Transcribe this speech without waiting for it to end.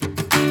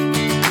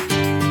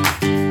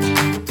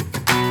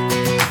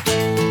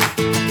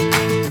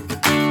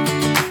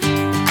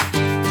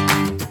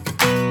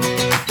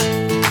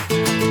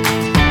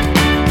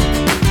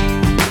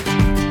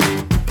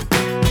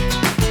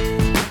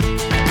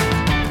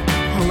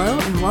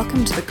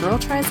welcome to the Girl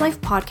Tries Life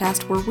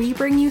podcast, where we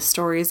bring you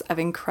stories of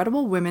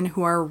incredible women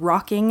who are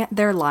rocking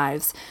their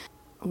lives.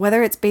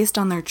 Whether it's based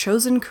on their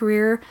chosen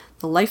career,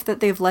 the life that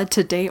they've led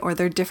to date, or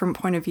their different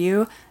point of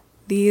view,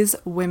 these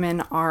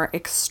women are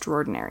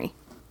extraordinary.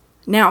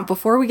 Now,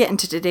 before we get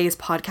into today's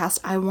podcast,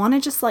 I want to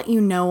just let you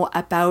know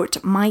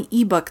about my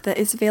ebook that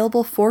is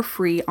available for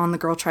free on the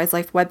Girl Tries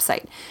Life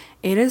website.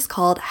 It is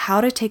called How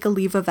to Take a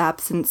Leave of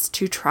Absence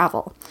to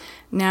Travel.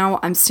 Now,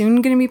 I'm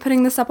soon going to be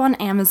putting this up on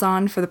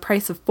Amazon for the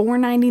price of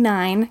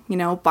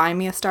 $4.99, buy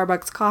me a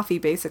Starbucks coffee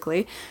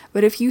basically.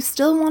 But if you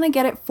still want to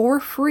get it for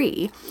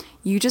free,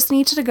 you just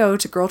need to go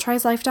to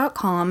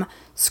girltrieslife.com,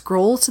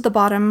 scroll to the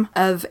bottom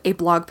of a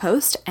blog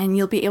post, and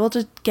you'll be able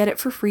to get it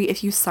for free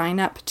if you sign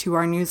up to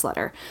our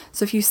newsletter.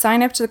 So if you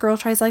sign up to the Girl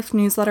Tries Life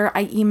newsletter,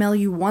 I email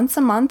you once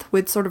a month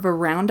with sort of a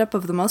roundup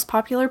of the most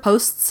popular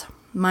posts,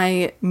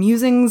 my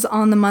musings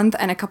on the month,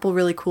 and a couple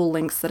really cool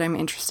links that I'm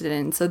interested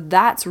in. So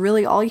that's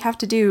really all you have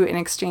to do in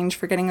exchange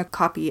for getting a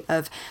copy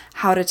of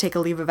How to Take a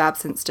Leave of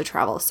Absence to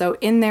Travel. So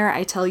in there,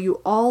 I tell you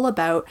all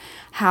about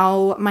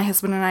how my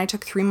husband and I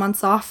took 3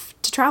 months off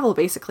to travel,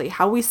 basically,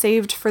 how we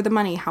saved for the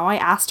money, how I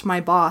asked my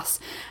boss,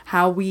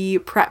 how we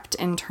prepped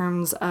in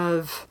terms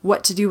of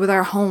what to do with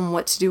our home,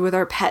 what to do with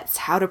our pets,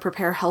 how to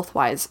prepare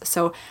health-wise.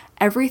 So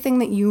everything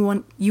that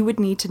you would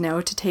need to know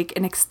to take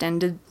an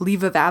extended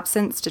leave of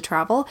absence to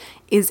travel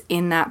is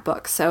in that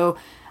book. So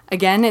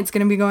again, it's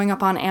going to be going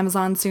up on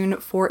Amazon soon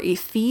for a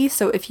fee.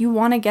 So if you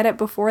want to get it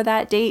before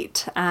that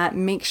date,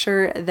 make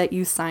sure that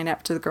you sign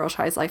up to the Girl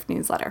Tries Life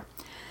newsletter.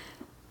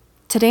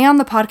 Today on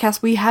the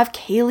podcast, we have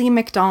Kaylee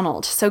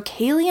McDonald. So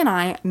Kaylee and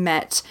I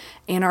met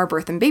in our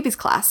birth and babies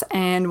class.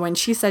 And when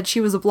she said she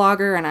was a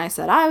blogger and I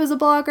said I was a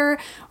blogger,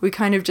 we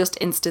kind of just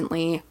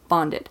instantly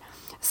bonded.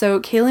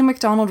 So Kaylee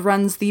McDonald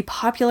runs the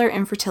popular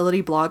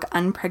infertility blog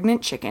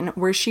Unpregnant Chicken,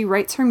 where she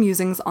writes her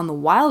musings on the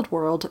wild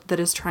world that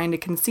is trying to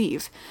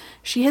conceive.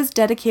 She has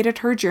dedicated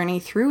her journey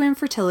through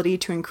infertility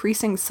to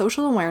increasing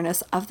social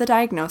awareness of the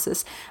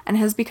diagnosis and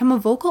has become a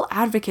vocal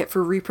advocate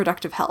for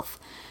reproductive health.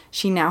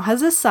 She now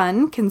has a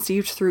son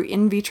conceived through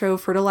in vitro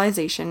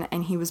fertilization,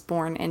 and he was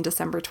born in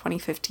December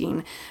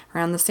 2015,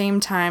 around the same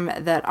time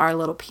that our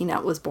little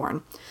Peanut was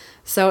born.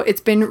 So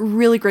it's been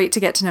really great to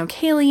get to know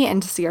Kaylee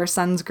and to see our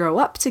sons grow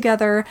up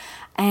together,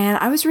 and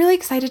I was really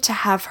excited to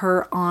have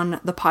her on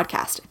the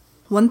podcast.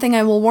 One thing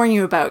I will warn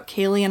you about,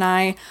 Kaylee and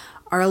I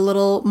are a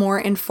little more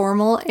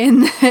informal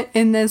in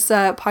this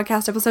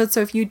podcast episode,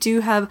 so if you do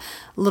have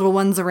little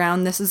ones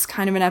around, this is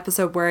kind of an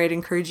episode where I'd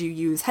encourage you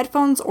use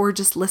headphones or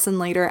just listen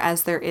later,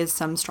 as there is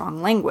some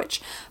strong language.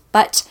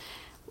 But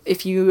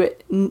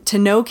to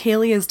know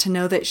Kaylee is to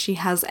know that she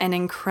has an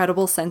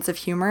incredible sense of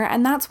humor,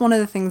 and that's one of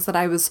the things that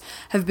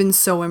have been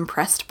so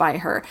impressed by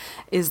her,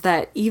 is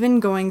that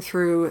even going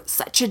through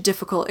such a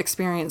difficult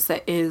experience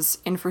that is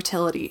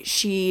infertility,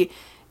 she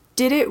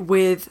did it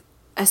with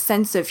a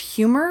sense of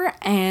humor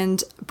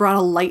and brought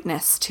a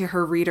lightness to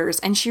her readers,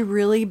 and she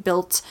really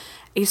built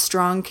a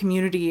strong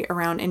community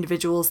around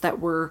individuals that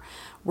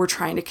are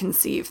trying to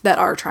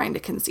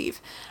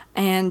conceive.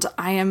 And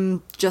I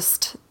am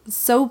just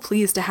so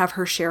pleased to have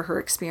her share her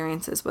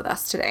experiences with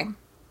us today.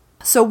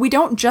 So we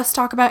don't just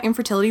talk about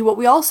infertility. What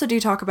we also do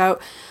talk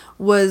about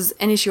was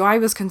an issue I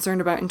was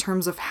concerned about in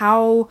terms of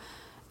how,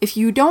 if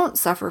you don't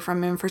suffer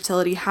from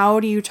infertility, how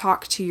do you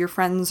talk to your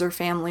friends or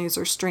families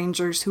or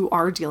strangers who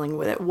are dealing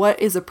with it? What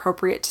is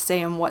appropriate to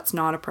say and what's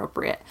not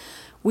appropriate?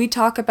 We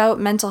talk about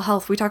mental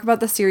health. We talk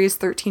about the series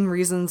 13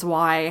 Reasons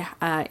Why,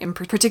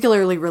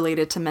 particularly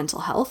related to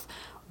mental health.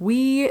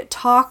 We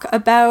talk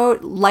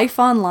about life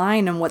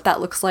online and what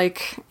that looks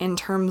like in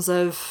terms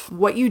of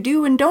what you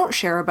do and don't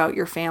share about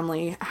your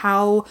family,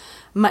 how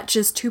much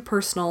is too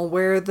personal,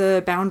 where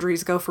the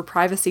boundaries go for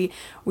privacy.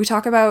 We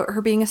talk about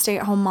her being a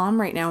stay-at-home mom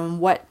right now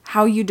and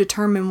how you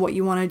determine what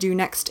you want to do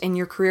next in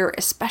your career,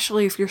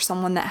 especially if you're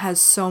someone that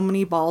has so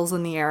many balls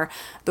in the air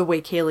the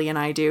way Kaylee and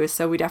I do.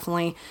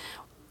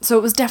 So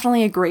it was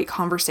definitely a great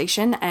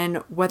conversation, and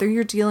whether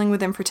you're dealing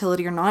with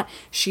infertility or not,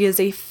 she is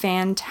a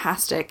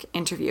fantastic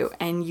interview,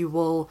 and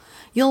you'll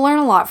learn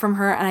a lot from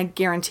her, and I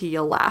guarantee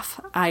you'll laugh.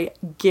 I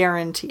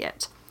guarantee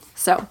it.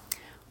 So,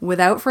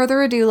 without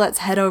further ado, let's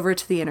head over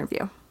to the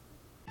interview.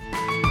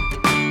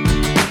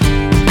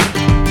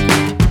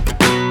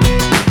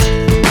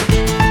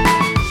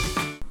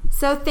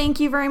 So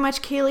thank you very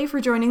much, Kaylee, for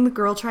joining the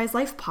Girl Tries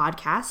Life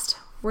podcast.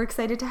 We're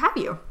excited to have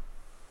you.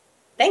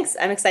 Thanks.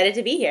 I'm excited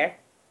to be here.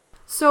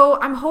 So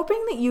I'm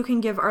hoping that you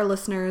can give our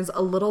listeners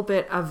a little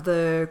bit of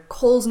the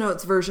Coles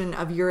Notes version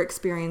of your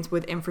experience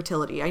with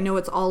infertility. I know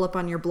it's all up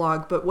on your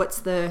blog, but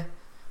what's the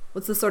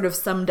sort of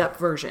summed up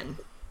version?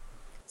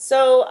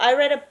 So I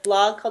read a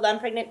blog called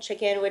Unpregnant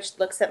Chicken, which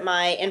looks at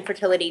my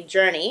infertility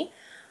journey.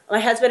 My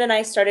husband and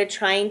I started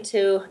trying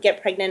to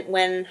get pregnant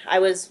when I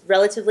was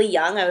relatively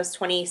young. I was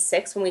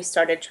 26 when we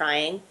started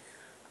trying.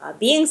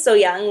 Being so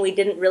young, we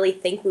didn't really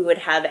think we would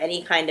have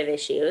any kind of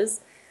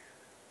issues.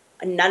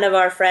 None of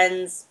our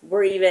friends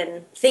were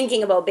even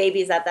thinking about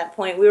babies at that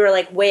point. We were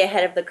like way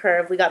ahead of the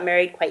curve. We got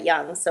married quite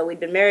young. So we'd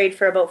been married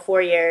for about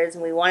 4 years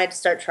and we wanted to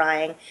start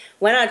trying.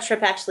 Went on a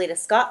trip actually to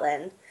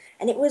Scotland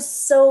and it was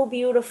so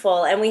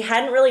beautiful. And we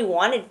hadn't really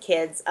wanted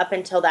kids up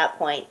until that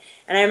point.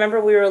 And I remember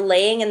we were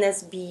laying in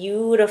this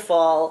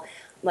beautiful,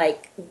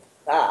 like,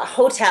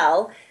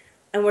 hotel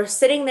and we're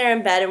sitting there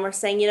in bed and we're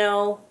saying,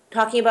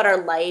 talking about our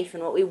life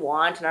and what we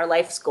want and our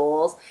life's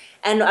goals.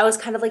 And I was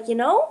kind of like,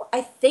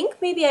 I think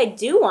maybe I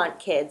do want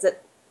kids.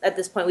 At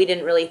this point, we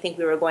didn't really think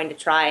we were going to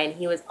try. And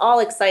he was all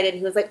excited.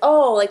 He was like,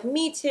 oh, like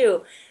me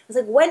too. I was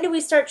like, when do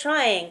we start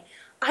trying?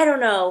 I don't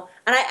know.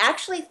 And I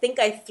actually think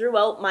I threw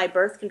out my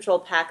birth control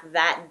pack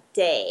that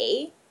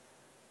day.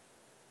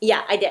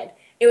 Yeah, I did.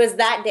 It was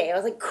that day. I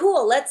was like,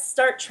 cool, let's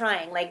start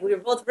trying. Like we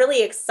were both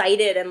really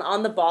excited and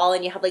on the ball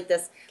and you have like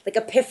this like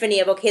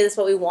epiphany of okay, this is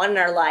what we want in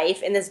our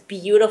life in this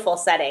beautiful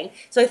setting.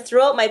 So I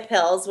threw out my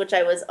pills, which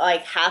I was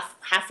like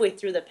halfway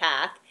through the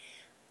pack,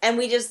 and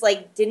we just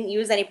like didn't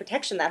use any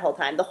protection that whole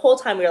time. The whole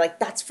time we were like,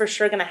 that's for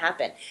sure gonna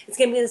happen. It's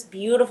gonna be this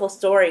beautiful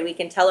story we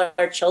can tell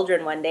our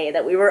children one day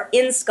that we were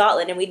in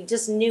Scotland and we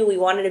just knew we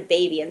wanted a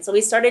baby. And so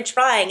we started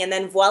trying and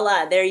then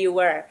voila, there you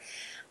were.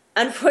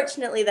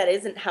 Unfortunately, that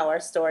isn't how our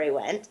story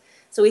went.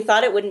 So we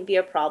thought it wouldn't be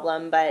a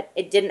problem, but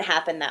it didn't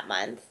happen that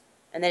month.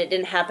 And then it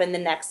didn't happen the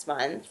next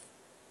month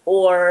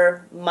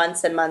or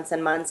months and months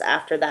and months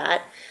after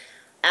that.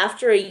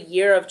 After a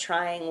year of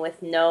trying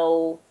with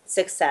no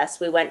success,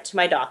 we went to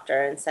my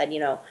doctor and said,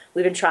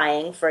 we've been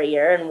trying for a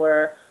year and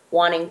we're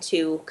wanting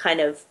to kind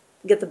of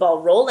get the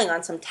ball rolling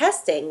on some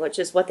testing, which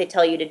is what they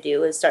tell you to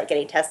do is start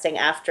getting testing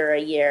after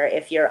a year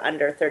if you're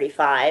under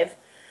 35.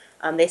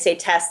 They say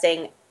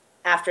testing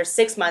after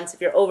 6 months if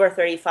you're over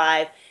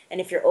 35, and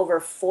if you're over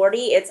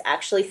 40, it's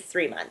actually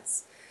 3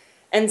 months.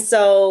 And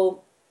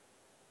so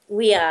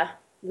we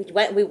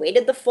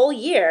waited the full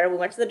year. We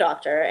went to the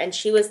doctor, and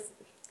she was,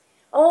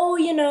 oh,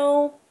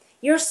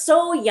 you're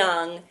so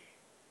young.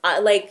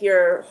 Like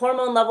your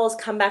hormone levels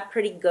come back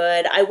pretty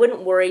good. I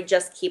wouldn't worry,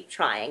 just keep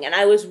trying. And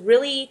I was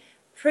really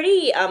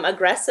pretty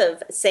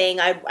aggressive saying,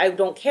 I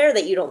don't care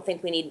that you don't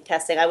think we need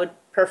testing. I would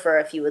prefer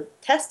if you would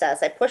test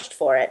us. I pushed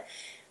for it.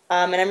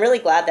 And I'm really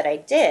glad that I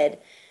did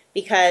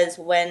because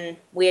when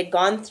we had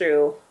gone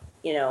through,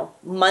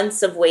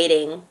 months of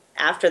waiting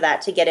after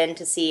that to get in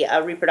to see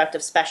a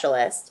reproductive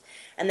specialist,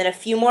 and then a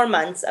few more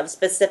months of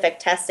specific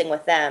testing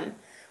with them,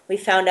 we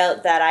found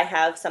out that I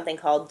have something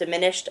called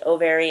diminished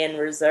ovarian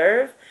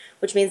reserve,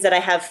 which means that I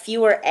have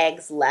fewer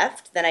eggs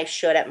left than I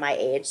should at my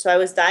age. So I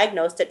was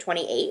diagnosed at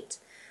 28,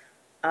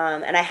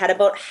 and I had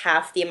about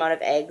half the amount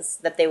of eggs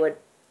that they would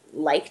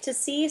like to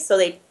see. So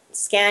they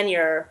scan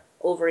your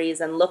ovaries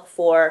and look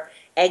for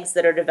eggs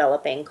that are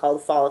developing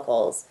called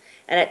follicles.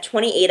 And at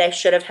 28, I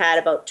should have had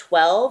about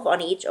 12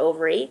 on each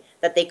ovary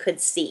that they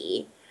could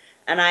see.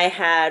 And I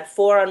had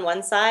 4 on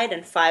one side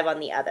and 5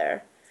 on the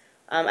other.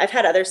 I've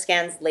had other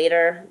scans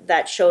later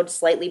that showed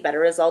slightly better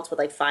results with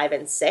like 5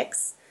 and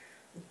 6,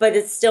 but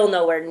it's still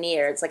nowhere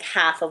near. It's like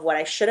half of what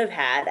I should have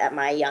had at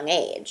my young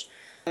age.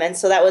 And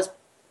so that was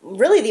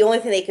really the only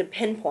thing they could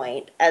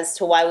pinpoint as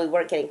to why we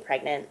weren't getting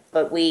pregnant.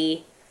 But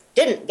we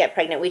didn't get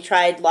pregnant. We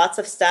tried lots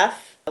of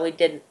stuff. We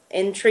did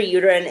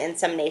intrauterine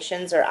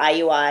inseminations or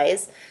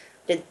IUIs.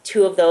 Did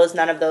 2 of those,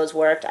 none of those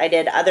worked. I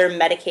did other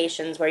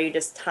medications where you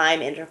just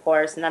time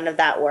intercourse, none of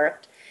that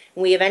worked.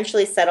 And we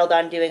eventually settled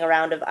on doing a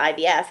round of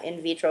IVF, in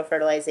vitro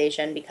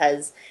fertilization,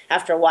 because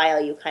after a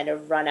while you kind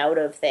of run out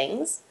of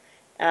things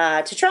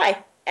to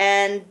try.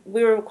 And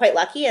we were quite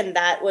lucky, and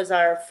that was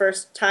our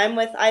first time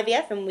with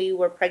IVF, and we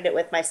were pregnant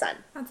with my son.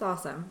 That's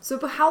awesome. So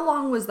but how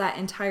long was that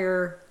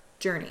entire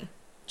journey?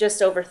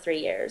 Just over 3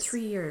 years.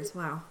 3 years,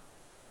 wow.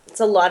 It's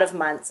a lot of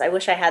months. I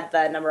wish I had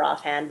the number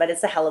offhand, but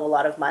it's a hell of a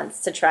lot of months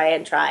to try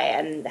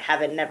and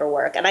have it never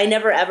work. And I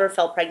never ever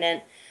felt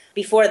pregnant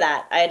before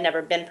that. I had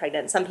never been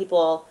pregnant. Some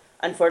people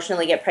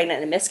unfortunately get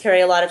pregnant and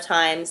miscarry a lot of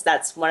times.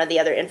 That's one of the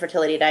other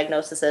infertility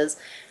diagnoses,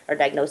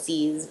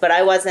 but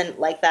I wasn't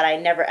like that. I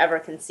never ever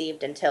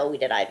conceived until we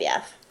did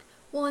IVF.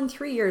 Well, in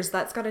 3 years,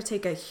 that's got to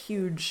take a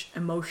huge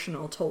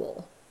emotional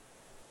toll.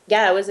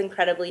 Yeah, it was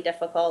incredibly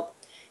difficult.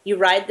 You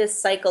ride this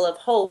cycle of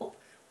hope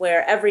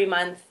where every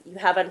month you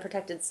have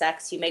unprotected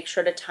sex, you make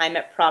sure to time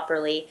it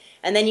properly,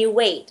 and then you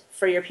wait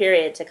for your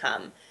period to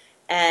come.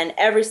 And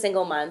every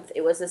single month,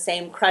 it was the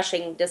same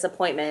crushing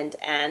disappointment,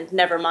 and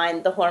never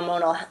mind the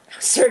hormonal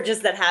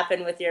surges that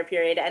happen with your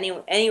period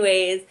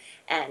anyways,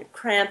 and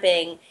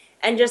cramping,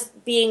 and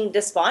just being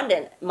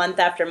despondent month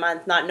after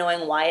month, not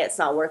knowing why it's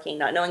not working,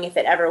 not knowing if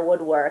it ever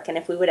would work, and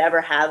if we would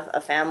ever have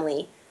a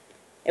family.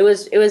 It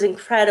was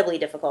incredibly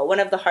difficult. One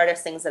of the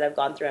hardest things that I've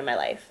gone through in my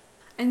life.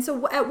 And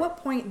so at what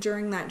point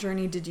during that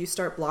journey did you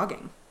start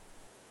blogging?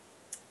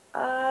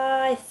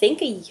 I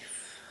think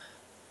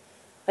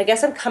I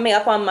guess I'm coming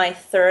up on my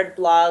 3rd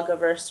blog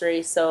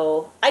anniversary,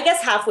 so I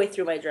guess halfway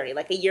through my journey,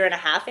 like a year and a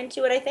half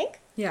into it, I think.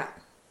 Yeah.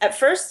 At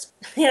first,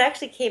 it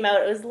actually came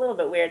out, it was a little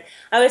bit weird.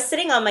 I was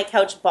sitting on my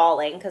couch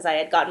bawling because I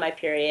had gotten my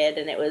period,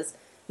 and it was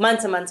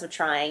months and months of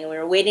trying, and we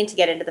were waiting to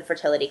get into the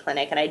fertility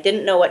clinic, and I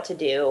didn't know what to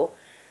do.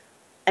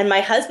 And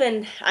my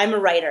husband, I'm a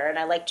writer and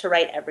I like to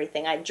write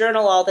everything. I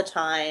journal all the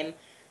time.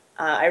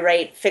 I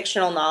write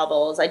fictional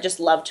novels. I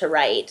just love to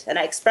write. And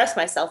I express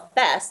myself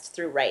best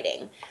through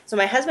writing. So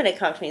my husband had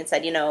come to me and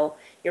said,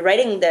 you're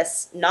writing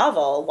this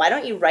novel. Why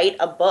don't you write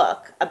a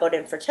book about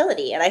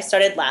infertility? And I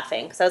started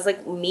laughing because I was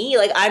like, me?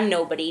 Like, I'm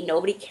nobody.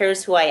 Nobody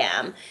cares who I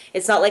am.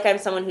 It's not like I'm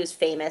someone who's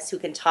famous who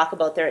can talk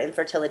about their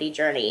infertility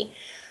journey.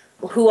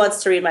 Who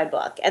wants to read my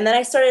book? And then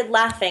I started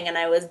laughing and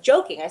I was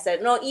joking. I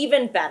said, no,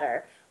 even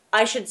better.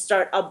 I should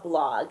start a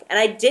blog. And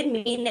I did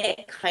mean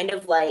it kind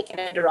of like in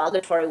a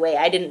derogatory way.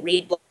 I didn't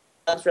read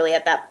blogs really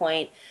at that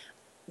point.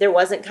 There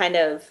wasn't kind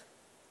of,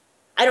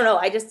 I don't know,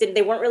 I just didn't,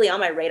 they weren't really on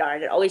my radar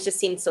and it always just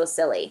seemed so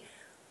silly.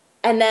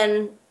 And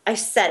then I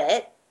said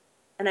it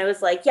and I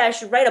was like, yeah, I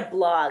should write a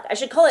blog. I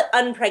should call it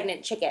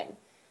Unpregnant Chicken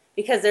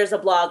because there's a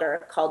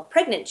blogger called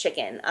Pregnant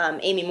Chicken,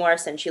 Amy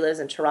Morrison. She lives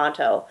in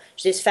Toronto.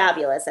 She's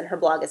fabulous and her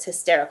blog is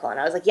hysterical. And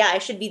I was like, yeah, I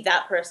should be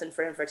that person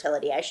for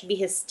infertility. I should be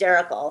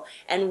hysterical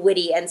and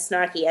witty and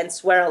snarky and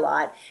swear a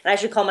lot. And I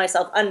should call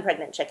myself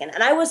Unpregnant Chicken.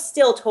 And I was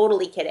still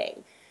totally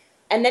kidding.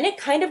 And then it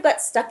kind of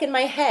got stuck in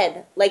my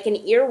head like an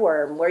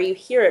earworm where you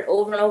hear it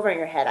over and over in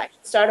your head. I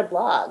should start a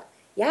blog.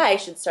 Yeah, I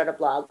should start a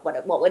blog.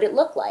 What would it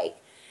look like?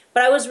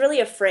 But I was really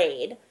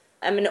afraid.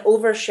 I'm an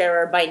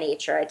oversharer by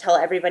nature. I tell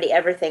everybody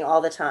everything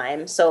all the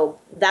time. So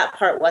that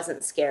part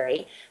wasn't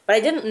scary. But I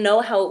didn't know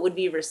how it would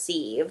be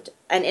received.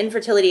 And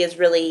infertility is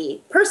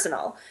really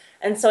personal.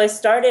 And so I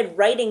started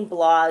writing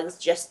blogs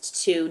just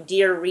to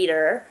Dear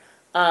Reader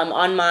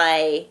on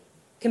my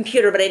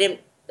computer, but I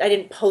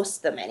didn't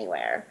post them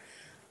anywhere.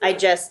 I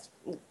just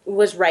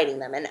was writing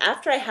them. And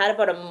after I had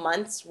about a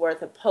month's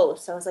worth of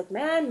posts, I was like,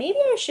 man, maybe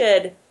I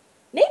should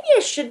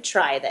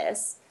try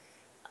this.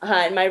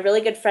 And my really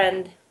good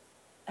friend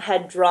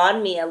had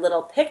drawn me a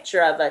little picture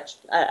of a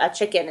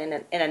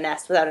chicken in a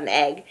nest without an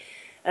egg.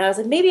 And I was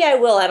like, maybe I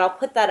will, and I'll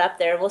put that up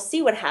there, and we'll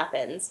see what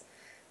happens.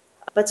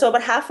 But so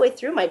about halfway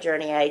through my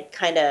journey, I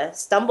kind of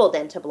stumbled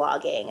into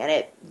blogging, and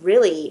it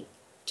really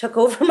took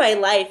over my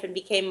life and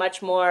became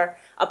much more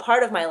a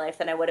part of my life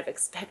than I would have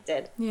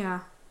expected. Yeah.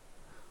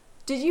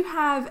 Did you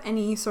have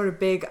any sort of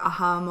big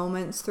aha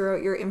moments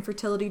throughout your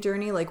infertility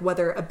journey, like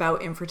whether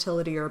about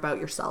infertility or about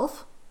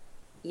yourself?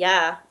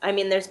 Yeah, I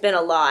mean, there's been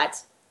a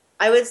lot.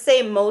 I would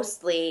say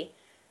mostly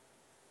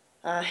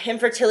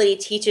infertility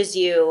teaches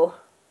you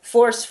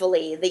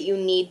forcefully that you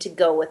need to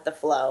go with the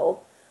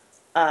flow.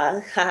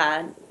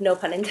 No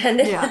pun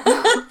intended. Yeah.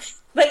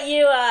 But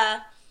you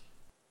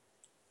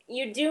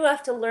do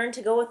have to learn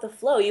to go with the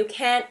flow. You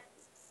can't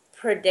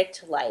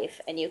predict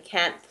life and you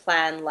can't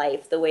plan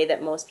life the way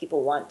that most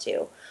people want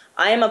to.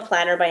 I am a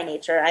planner by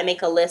nature. I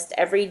make a list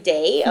every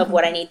day of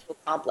what I need to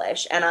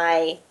accomplish, and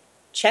I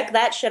check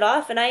that shit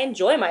off and I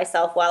enjoy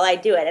myself while I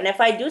do it. And if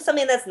I do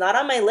something that's not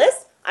on my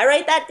list, I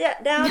write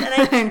that down and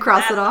I and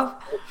cross it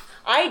off.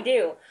 I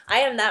do. I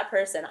am that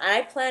person. And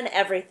I plan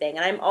everything.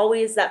 And I'm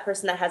always that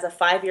person that has a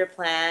 5-year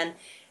plan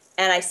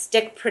and I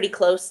stick pretty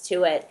close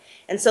to it.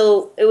 And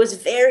so it was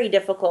very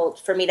difficult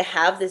for me to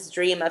have this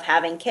dream of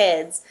having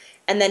kids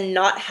and then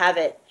not have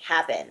it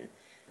happen.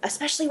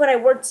 Especially when I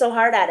worked so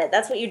hard at it.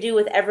 That's what you do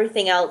with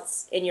everything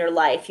else in your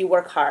life. You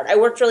work hard. I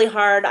worked really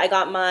hard. I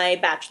got my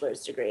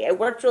bachelor's degree. I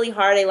worked really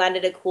hard. I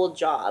landed a cool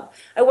job.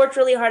 I worked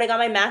really hard. I got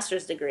my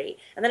master's degree.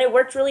 And then I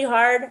worked really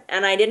hard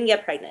and I didn't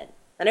get pregnant.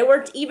 And I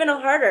worked even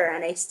harder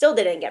and I still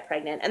didn't get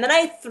pregnant. And then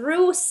I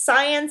threw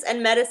science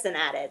and medicine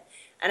at it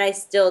and I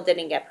still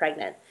didn't get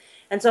pregnant.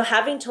 And so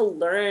having to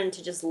learn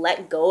to just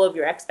let go of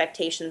your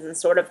expectations and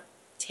sort of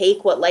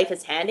take what life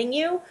is handing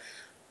you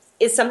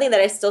is something that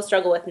I still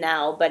struggle with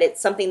now, but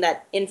it's something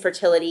that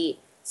infertility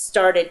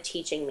started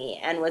teaching me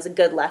and was a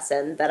good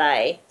lesson that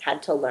I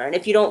had to learn.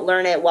 If you don't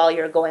learn it while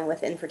you're going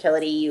with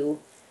infertility, you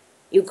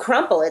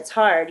crumple. It's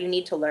hard. You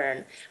need to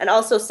learn. And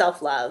also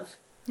self-love.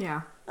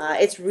 Yeah.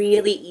 It's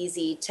really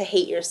easy to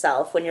hate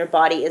yourself when your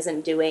body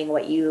isn't doing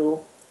what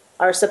you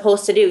are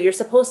supposed to do. You're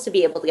supposed to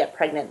be able to get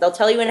pregnant. They'll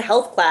tell you in a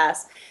health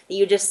class that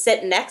you just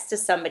sit next to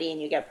somebody and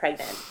you get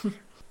pregnant.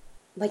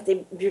 Like,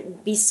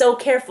 be so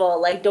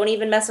careful. Like, don't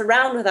even mess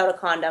around without a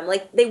condom.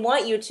 Like, they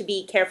want you to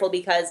be careful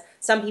because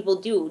some people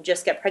do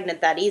just get pregnant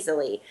that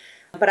easily.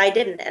 But I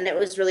didn't, and it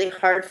was really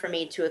hard for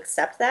me to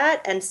accept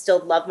that and still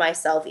love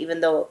myself even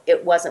though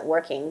it wasn't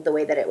working the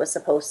way that it was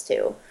supposed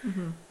to.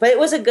 Mm-hmm. But it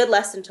was a good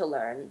lesson to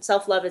learn.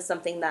 Self-love is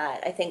something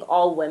that I think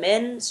all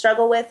women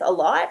struggle with a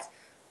lot.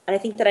 And I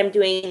think that I'm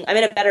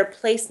in a better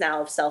place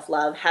now of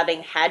self-love,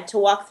 having had to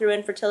walk through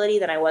infertility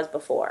than I was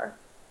before.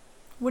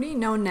 What do you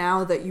know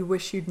now that you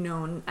wish you'd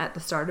known at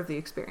the start of the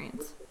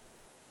experience?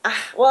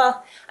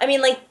 Well, I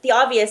mean, like, the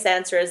obvious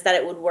answer is that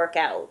it would work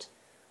out.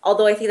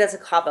 Although I think that's a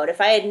cop-out. If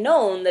I had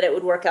known that it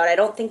would work out, I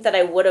don't think that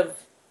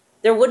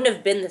there wouldn't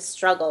have been the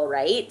struggle,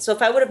 right? So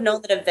if I would have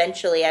known that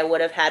eventually I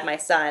would have had my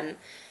son,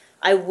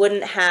 I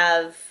wouldn't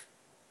have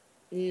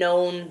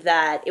known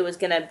that it was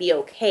going to be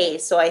okay.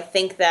 So I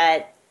think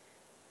that,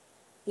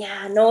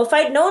 if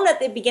I'd known at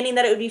the beginning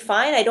that it would be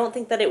fine, I don't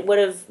think that it would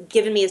have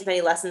given me as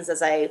many lessons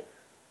as I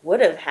would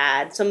have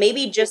had. So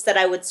maybe just that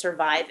I would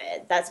survive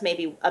it. That's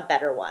maybe a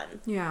better one.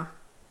 Yeah.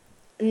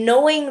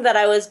 knowing that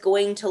I was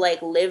going to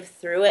like live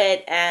through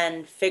it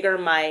and figure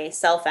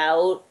myself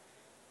out,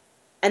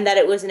 and that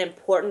it was an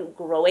important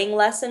growing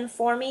lesson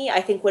for me,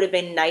 I think would have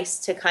been nice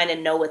to kind of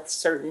know with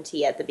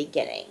certainty at the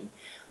beginning.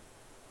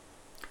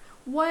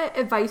 What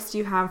advice do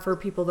you have for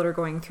people that are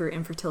going through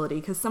infertility?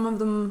 Because some of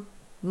them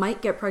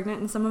might get pregnant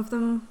and some of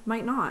them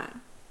might not.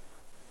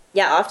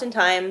 Yeah,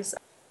 oftentimes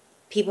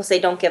people say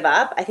don't give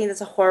up. I think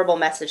that's a horrible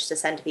message to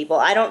send to people.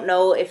 I don't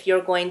know if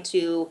you're going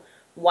to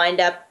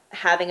wind up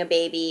having a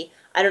baby.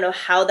 I don't know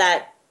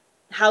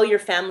how your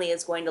family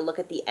is going to look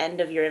at the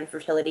end of your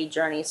infertility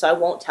journey. So I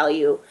won't tell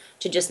you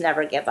to just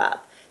never give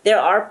up. There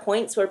are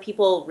points where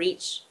people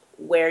reach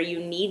where you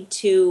need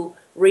to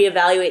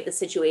reevaluate the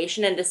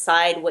situation and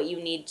decide what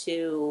you need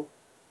to,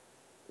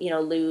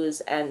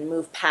 lose and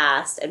move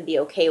past and be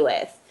okay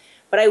with.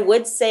 But I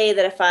would say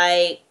that if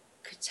I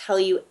could tell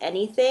you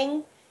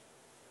anything,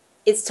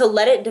 it's to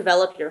let it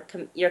develop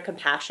your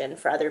compassion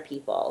for other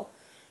people.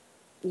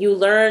 You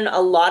learn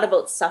a lot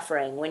about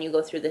suffering when you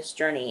go through this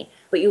journey,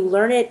 but you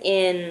learn it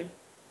in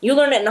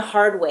a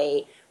hard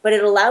way, but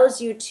it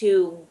allows you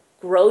to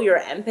grow your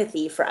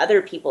empathy for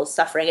other people's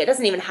suffering. It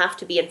doesn't even have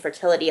to be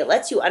infertility. It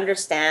lets you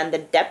understand the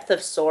depth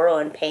of sorrow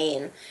and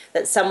pain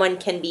that someone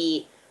can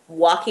be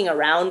walking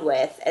around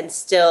with and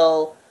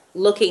still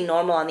looking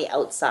normal on the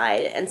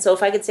outside. And so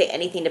if I could say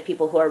anything to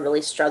people who are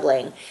really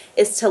struggling,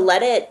 is to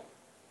let it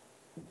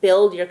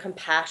build your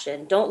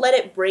compassion. Don't let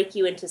it break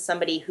you into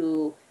somebody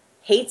who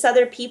hates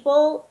other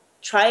people.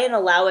 Try and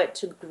allow it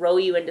to grow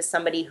you into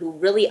somebody who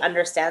really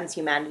understands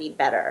humanity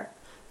better.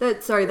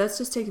 That's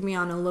just taking me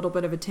on a little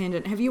bit of a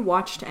tangent. Have you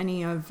watched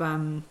any of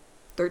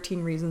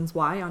 13 Reasons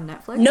Why on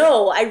Netflix?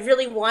 No, I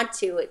really want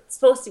to. It's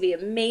supposed to be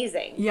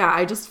amazing. Yeah,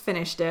 I just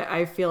finished it.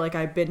 I feel like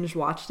I binge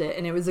watched it,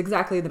 and it was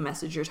exactly the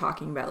message you're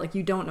talking about. Like,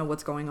 you don't know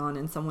what's going on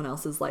in someone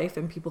else's life,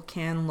 and people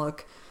can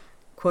look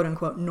quote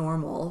unquote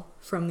normal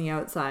from the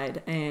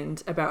outside,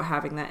 and about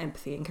having that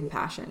empathy and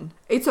compassion.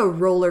 It's a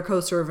roller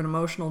coaster of an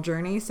emotional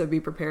journey, so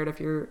be prepared if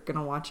you're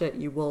gonna watch it.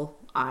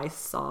 I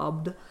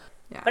sobbed.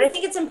 Yeah. But I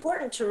think it's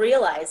important to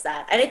realize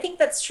that. And I think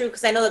that's true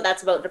because I know that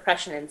that's about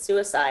depression and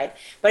suicide.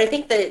 But I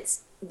think that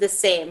it's the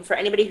same for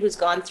anybody who's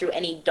gone through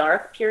any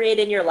dark period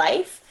in your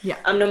life. Yeah.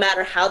 No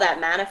matter how that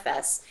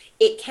manifests,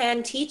 it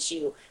can teach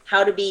you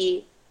how to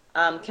be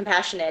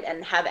compassionate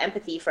and have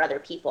empathy for other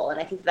people. And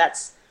I think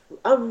that's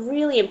a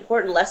really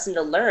important lesson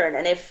to learn.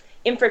 And if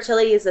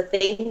infertility is a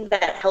thing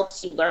that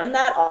helps you learn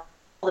that, all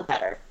the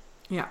better.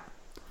 Yeah.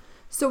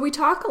 So we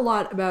talk a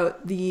lot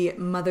about the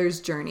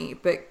mother's journey,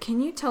 but can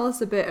you tell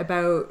us a bit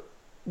about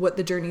what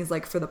the journey is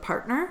like for the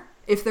partner,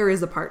 if there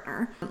is a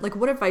partner? Like,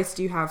 what advice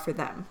do you have for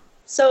them?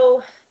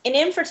 So in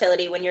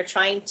infertility, when you're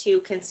trying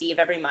to conceive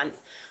every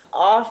month,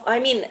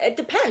 it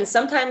depends.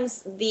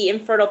 Sometimes the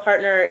infertile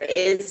partner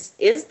is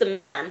the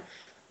man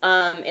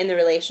in the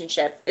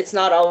relationship. It's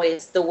not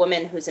always the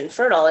woman who's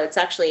infertile. It's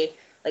actually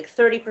like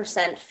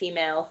 30%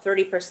 female,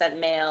 30%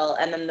 male,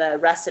 and then the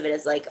rest of it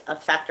is like a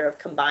factor of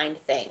combined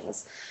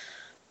things.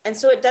 And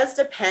so it does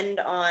depend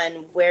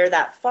on where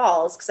that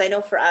falls, because I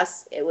know for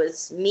us, it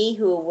was me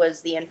who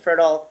was the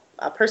infertile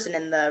person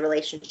in the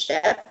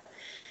relationship.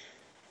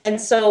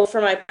 And so for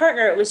my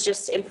partner, it was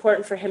just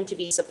important for him to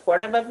be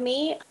supportive of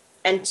me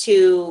and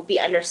to be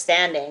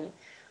understanding.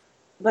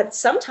 But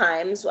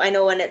sometimes I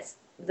know when it's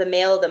the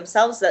male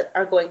themselves that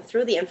are going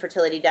through the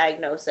infertility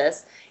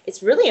diagnosis,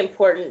 it's really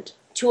important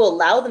to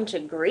allow them to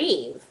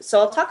grieve.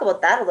 So I'll talk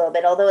about that a little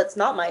bit, although it's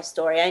not my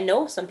story. I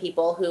know some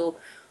people who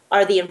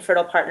are the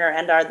infertile partner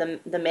and are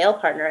the male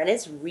partner, and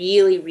it's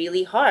really,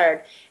 really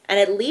hard. And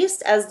at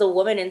least as the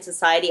woman in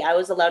society, I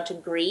was allowed to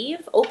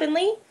grieve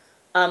openly.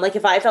 Like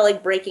if I felt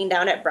like breaking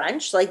down at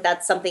brunch, like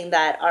that's something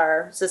that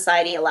our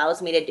society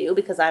allows me to do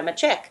because I'm a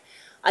chick.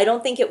 I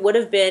don't think it would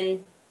have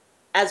been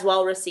as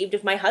well received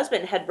if my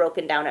husband had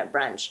broken down at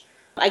brunch.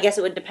 I guess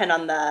it would depend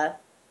on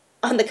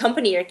the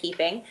company you're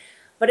keeping.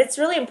 But it's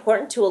really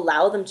important to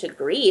allow them to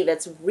grieve.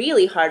 It's a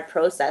really hard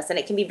process, and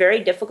it can be very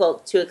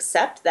difficult to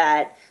accept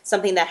that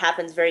something that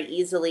happens very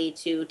easily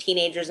to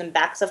teenagers in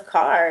backs of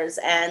cars,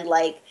 and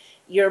like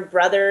your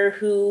brother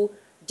who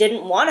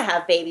didn't want to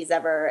have babies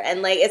ever.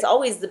 And like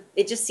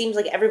it just seems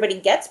like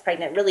everybody gets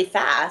pregnant really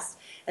fast.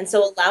 And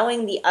so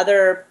allowing the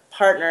other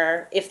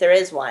partner, if there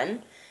is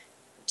one,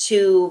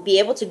 to be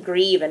able to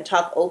grieve and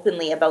talk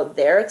openly about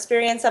their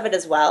experience of it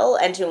as well,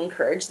 and to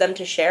encourage them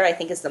to share, I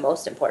think is the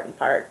most important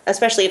part,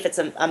 especially if it's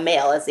a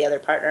male as the other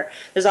partner.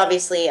 There's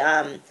obviously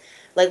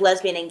like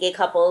lesbian and gay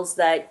couples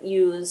that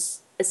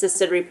use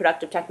assisted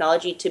reproductive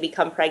technology to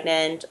become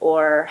pregnant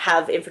or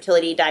have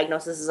infertility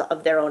diagnoses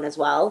of their own as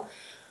well.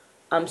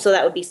 So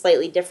that would be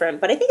slightly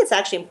different. But I think it's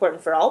actually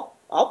important for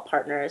all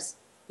partners.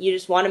 You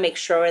just want to make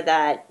sure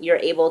that you're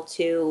able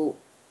to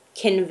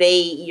convey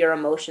your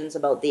emotions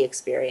about the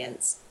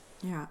experience.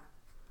 Yeah.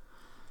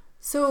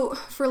 So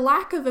for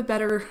lack of a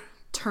better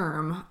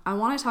term, I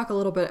want to talk a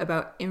little bit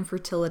about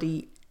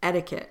infertility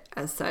etiquette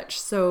as such.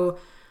 So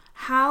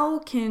how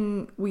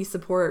can we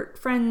support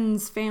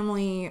friends,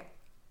 family,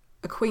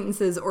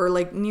 acquaintances or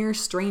like near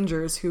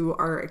strangers who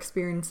are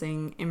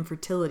experiencing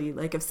infertility,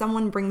 like if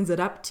someone brings it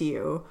up to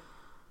you,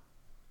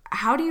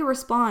 how do you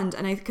respond?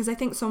 And because I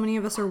think so many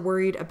of us are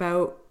worried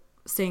about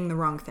saying the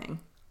wrong thing.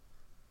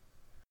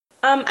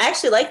 I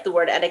actually like the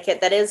word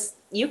etiquette. That is,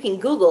 you can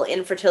Google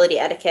infertility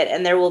etiquette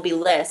and there will be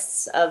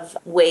lists of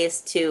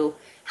ways to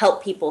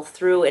help people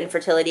through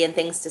infertility and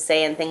things to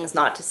say and things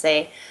not to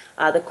say.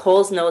 The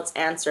Coles Notes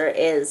answer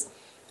is,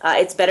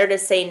 it's better to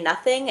say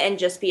nothing and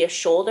just be a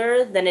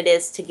shoulder than it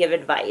is to give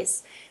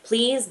advice.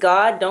 Please,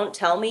 God, don't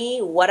tell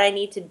me what I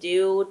need to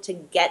do to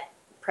get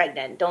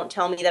pregnant. Don't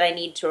tell me that I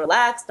need to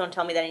relax. Don't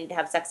tell me that I need to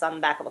have sex on the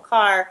back of a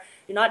car.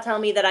 Do not tell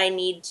me that I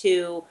need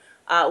to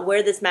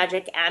wear this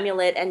magic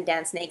amulet and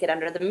dance naked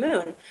under the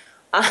moon.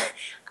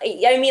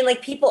 I mean,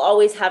 like, people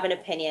always have an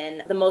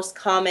opinion. The most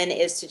common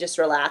is to just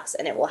relax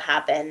and it will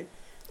happen.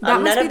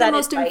 That must be the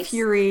most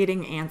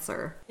infuriating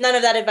answer. None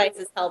of that advice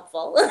is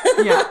helpful.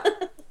 Yeah.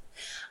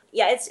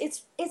 Yeah,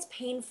 it's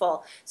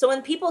painful. So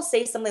when people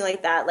say something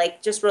like that,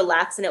 like just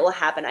relax and it will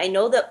happen, I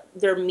know that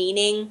they're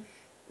meaning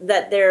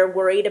that they're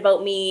worried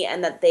about me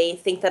and that they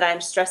think that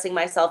I'm stressing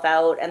myself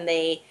out and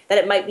that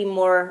it might be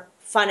more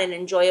fun and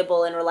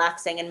enjoyable and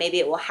relaxing and maybe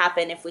it will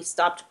happen if we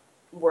stopped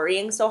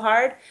worrying so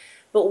hard.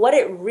 But what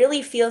it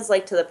really feels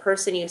like to the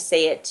person you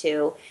say it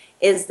to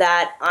is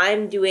that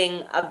I'm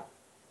doing a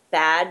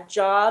bad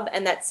job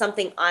and that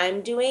something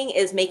I'm doing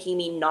is making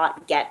me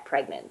not get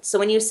pregnant. So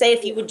when you say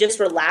if you would just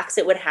relax,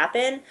 it would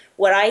happen,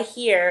 what I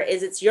hear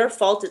is it's your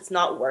fault, it's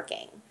not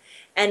working.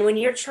 And when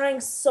you're trying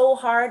so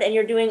hard and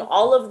you're doing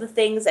all of the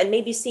things and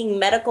maybe seeing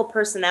medical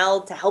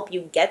personnel to help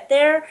you get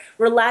there,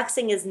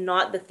 relaxing is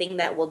not the thing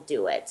that will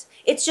do it.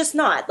 It's just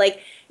not.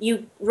 Like,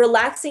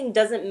 relaxing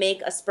doesn't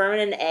make a sperm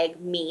and an egg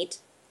meet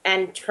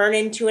and turn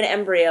into an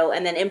embryo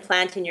and then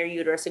implant in your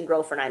uterus and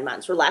grow for 9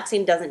 months.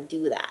 Relaxing doesn't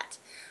do that.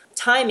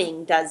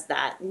 Timing does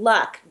that.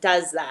 Luck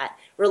does that.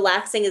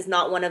 Relaxing is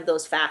not one of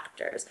those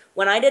factors.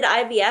 When I did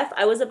IVF,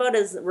 I was about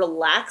as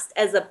relaxed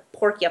as a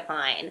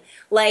porcupine.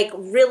 Like,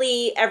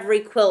 really, every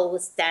quill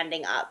was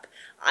standing up.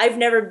 I've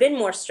never been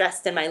more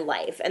stressed in my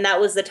life, and that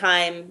was the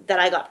time that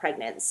I got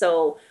pregnant.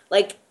 So,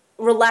 like,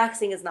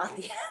 relaxing is not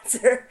the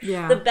answer.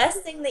 Yeah. The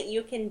best thing that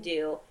you can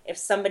do if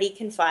somebody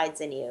confides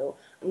in you,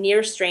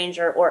 near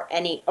stranger or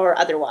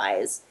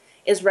otherwise,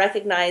 is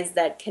recognize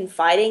that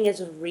confiding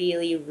is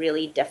really,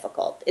 really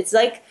difficult. It's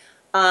like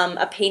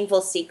a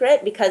painful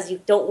secret because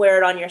you don't wear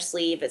it on your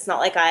sleeve. It's not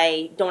like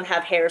I don't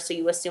have hair, so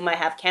you assume I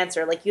have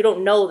cancer. Like, you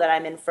don't know that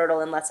I'm infertile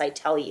unless I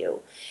tell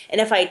you.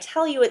 And if I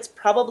tell you, it's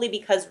probably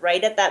because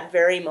right at that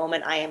very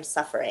moment I am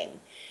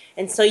suffering.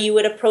 And so you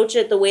would approach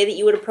it the way that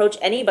you would approach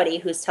anybody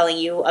who's telling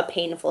you a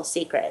painful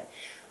secret.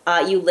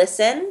 You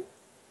listen,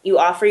 you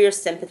offer your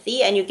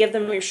sympathy, and you give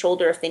them your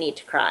shoulder if they need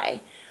to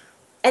cry.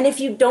 And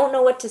if you don't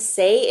know what to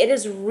say, it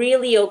is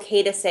really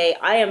okay to say,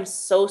 I am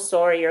so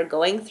sorry you're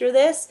going through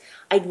this.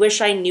 I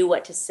wish I knew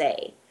what to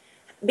say.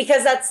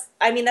 Because that's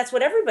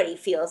what everybody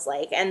feels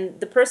like. And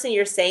the person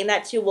you're saying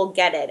that to will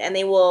get it. And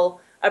they will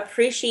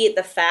appreciate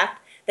the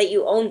fact that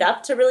you owned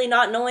up to really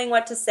not knowing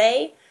what to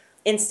say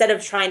instead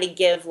of trying to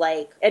give,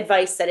 like,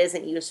 advice that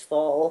isn't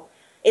useful.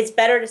 It's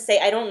better to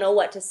say, I don't know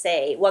what to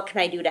say. What can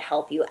I do to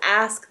help you?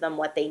 Ask them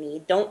what they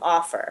need. Don't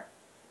offer.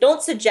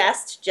 Don't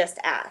suggest, just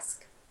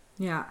ask.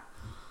 Yeah.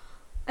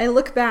 I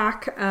look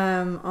back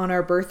on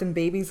our birth and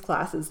babies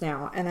classes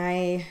now, and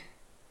I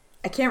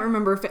can't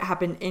remember if it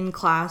happened in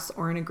class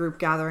or in a group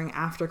gathering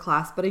after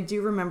class, but I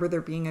do remember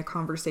there being a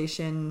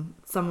conversation.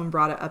 Someone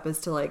brought it up as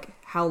to, like,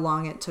 how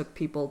long it took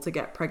people to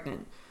get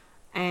pregnant.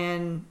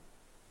 And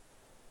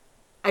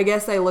I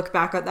guess I look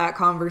back at that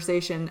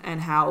conversation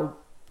and how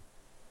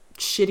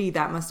shitty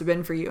that must have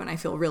been for you, and I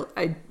feel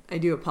I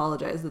do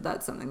apologize that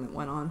that's something that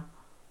went on.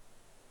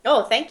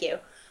 Oh, thank you.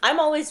 I'm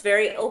always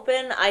very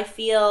open.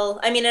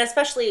 And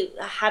especially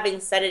having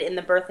said it in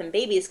the birth and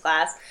babies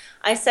class,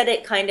 I said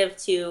it kind of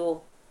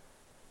to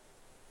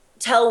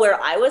tell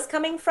where I was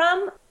coming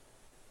from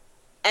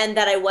and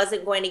that I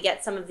wasn't going to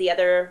get some of the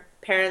other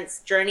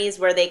parents' journeys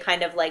where they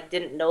kind of like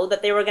didn't know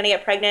that they were going to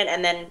get pregnant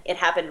and then it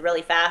happened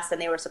really fast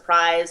and they were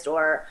surprised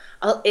or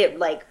it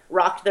like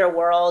rocked their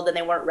world and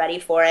they weren't ready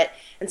for it.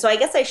 And so I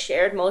guess I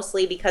shared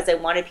mostly because I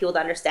wanted people to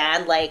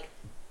understand, like,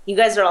 you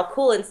guys are all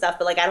cool and stuff,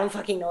 but like, I don't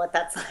fucking know what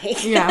that's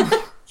like. Yeah.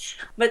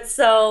 But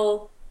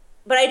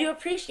I do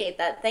appreciate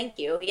that. Thank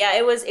you. Yeah,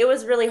 it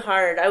was really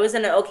hard. I was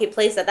in an okay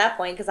place at that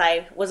point because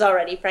I was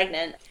already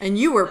pregnant. And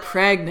you were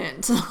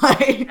pregnant.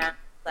 Like, yeah,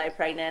 I was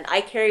pregnant.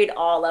 I carried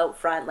all out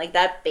front. Like,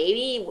 that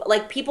baby,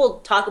 like, people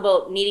talk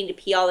about needing to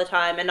pee all the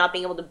time and not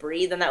being able to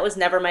breathe, and that was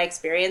never my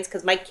experience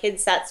because my kid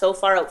sat so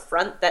far out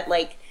front that,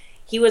 like,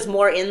 he was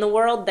more in the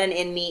world than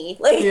in me.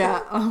 Like,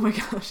 yeah. Oh my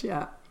gosh.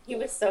 Yeah. I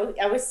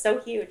was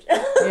so huge.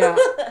 Yeah.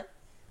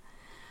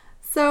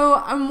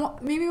 So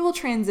maybe we'll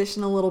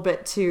transition a little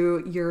bit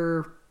to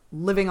your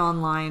living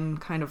online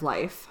kind of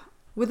life.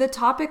 With a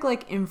topic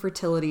like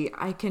infertility,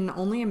 I can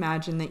only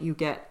imagine that you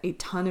get a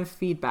ton of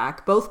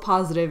feedback, both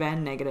positive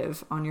and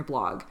negative, on your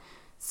blog.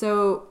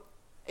 So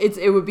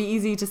it would be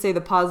easy to say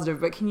the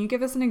positive, but can you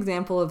give us an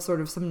example of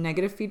sort of some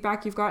negative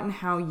feedback you've gotten,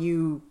 how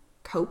you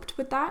coped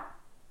with that?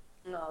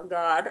 Oh,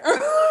 God.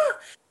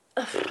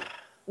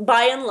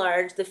 By and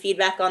large, the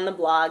feedback on the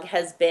blog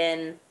has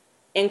been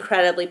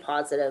incredibly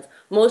positive.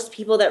 Most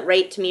people that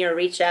write to me or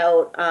reach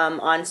out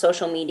on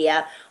social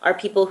media are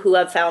people who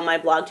have found my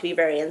blog to be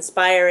very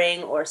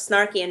inspiring or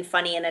snarky and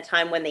funny in a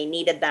time when they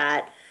needed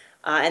that.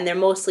 And they're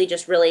mostly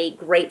just really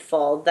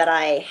grateful that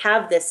I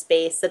have this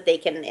space that they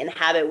can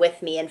inhabit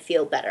with me and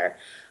feel better.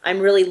 I'm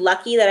really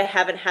lucky that I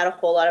haven't had a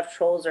whole lot of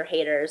trolls or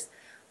haters.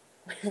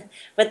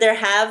 But there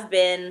have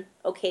been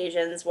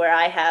occasions where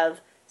I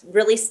have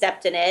really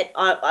stepped in it,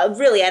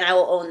 really, and I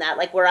will own that,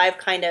 like where I've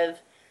kind of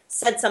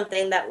said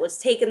something that was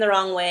taken the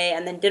wrong way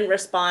and then didn't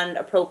respond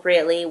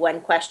appropriately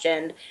when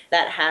questioned,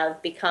 that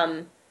have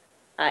become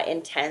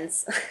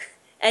intense.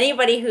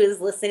 Anybody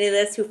who's listening to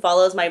this who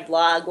follows my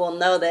blog will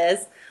know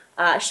this.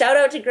 Shout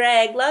out to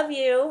Greg, love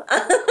you.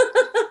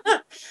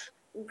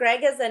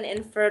 Greg is an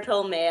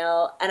infertile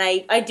male, and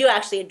I do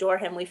actually adore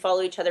him. We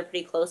follow each other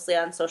pretty closely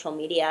on social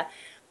media.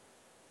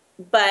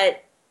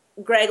 But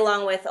Greg,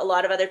 along with a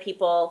lot of other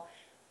people,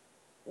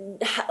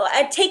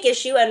 I take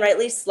issue, and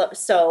rightly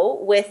so,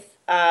 with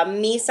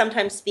me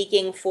sometimes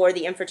speaking for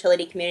the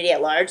infertility community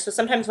at large. So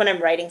sometimes when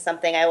I'm writing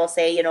something, I will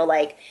say,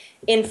 like,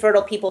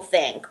 infertile people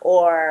think,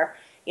 or,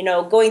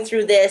 going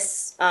through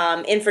this,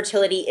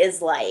 infertility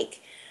is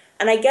like.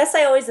 And I guess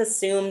I always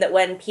assume that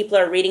when people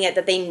are reading it,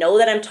 that they know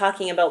that I'm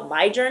talking about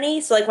my journey.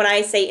 So like when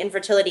I say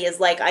infertility is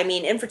like, I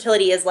mean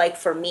infertility is like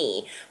for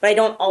me. But I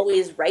don't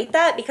always write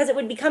that because it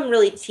would become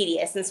really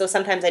tedious. And so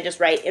sometimes I just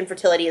write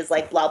infertility is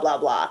like blah, blah,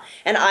 blah.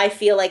 And I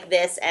feel like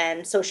this,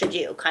 and so should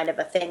you, kind of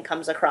a thing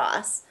comes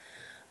across.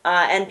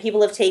 And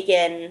people have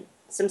taken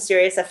some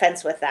serious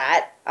offense with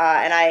that.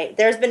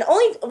 There's been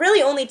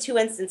only 2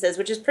 instances,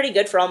 which is pretty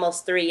good for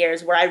almost 3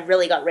 years, where I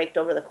really got raked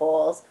over the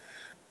coals.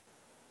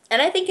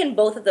 And I think in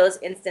both of those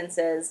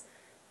instances,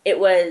 it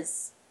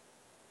wasn't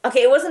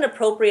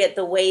appropriate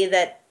the way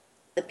that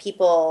the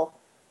people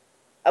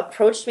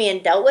approached me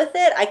and dealt with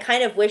it. I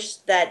kind of wish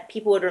that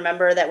people would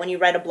remember that when you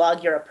write a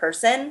blog, you're a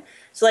person.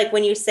 So like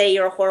when you say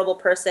you're a horrible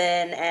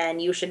person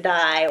and you should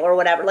die or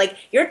whatever, like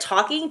you're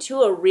talking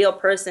to a real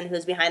person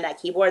who's behind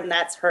that keyboard, and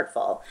that's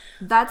hurtful.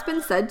 That's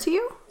been said to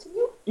you?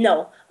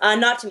 No,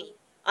 not to me.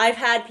 I've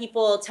had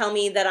people tell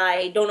me that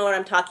I don't know what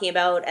I'm talking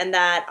about, and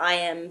that I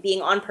am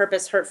being on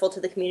purpose hurtful to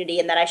the community,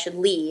 and that I should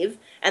leave,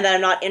 and that I'm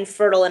not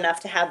infertile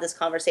enough to have this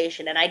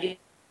conversation. And I do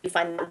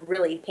find that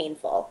really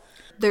painful.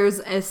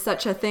 There's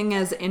such a thing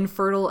as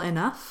infertile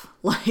enough?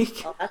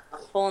 Like, oh, that's a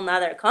whole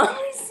nother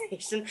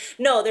conversation.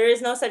 No, there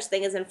is no such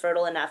thing as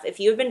infertile enough. If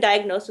you've been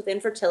diagnosed with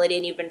infertility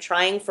and you've been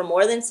trying for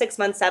more than 6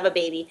 months to have a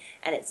baby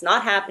and it's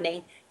not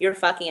happening, you're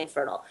fucking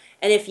infertile.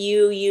 And if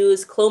you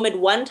use Clomid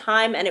 1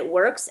 time and it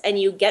works and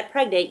you get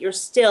pregnant, you're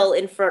still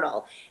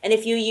infertile. And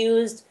if you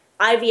used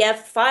IVF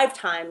 5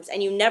 times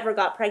and you never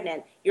got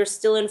pregnant, you're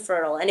still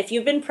infertile. And if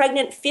you've been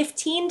pregnant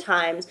 15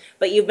 times,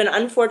 but you've been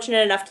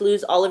unfortunate enough to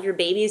lose all of your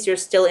babies, you're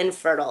still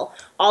infertile.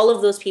 All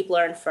of those people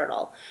are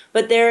infertile.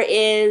 But there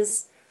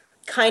is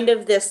kind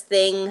of this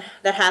thing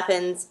that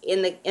happens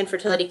in the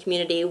infertility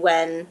community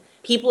when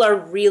people are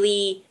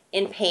really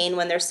in pain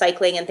when they're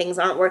cycling and things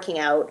aren't working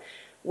out,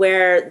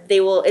 where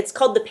it's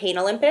called the Pain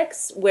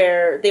Olympics,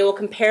 where they will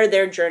compare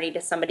their journey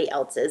to somebody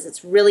else's.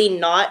 It's really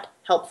not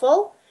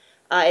helpful.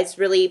 It's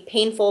really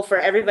painful for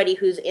everybody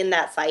who's in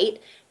that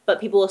fight. But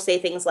people will say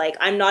things like,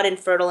 I'm not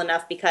infertile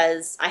enough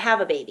because I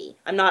have a baby.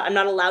 I'm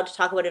not allowed to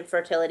talk about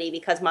infertility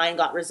because mine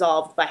got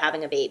resolved by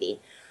having a baby.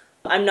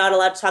 I'm not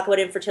allowed to talk about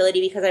infertility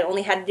because I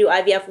only had to do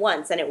IVF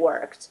once and it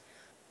worked.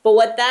 But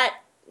what that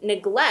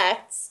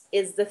neglects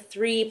is the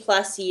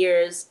 3+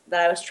 years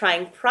that I was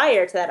trying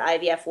prior to that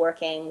IVF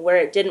working where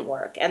it didn't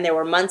work. And there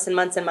were months and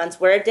months and months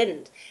where it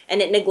didn't.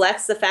 And it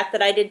neglects the fact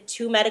that I did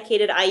 2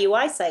 medicated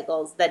IUI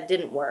cycles that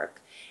didn't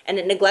work. And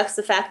it neglects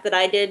the fact that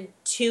I did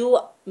 2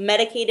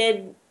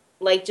 medicated,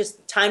 like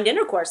just timed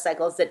intercourse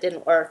cycles that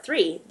didn't, or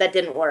 3 that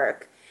didn't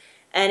work.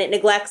 And it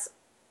neglects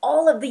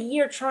all of the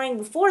year trying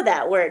before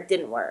that where it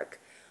didn't work,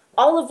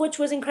 all of which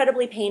was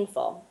incredibly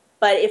painful.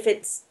 But if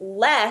it's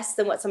less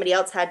than what somebody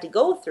else had to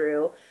go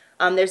through,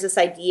 there's this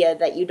idea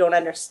that you don't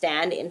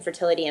understand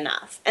infertility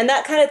enough. And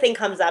that kind of thing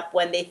comes up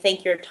when they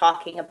think you're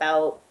talking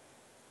about,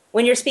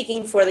 when you're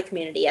speaking for the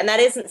community. And that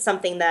isn't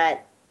something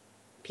that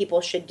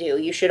people should do.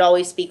 You should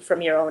always speak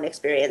from your own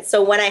experience.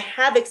 So when I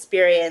have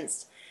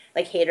experienced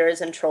like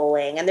haters and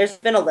trolling, and there's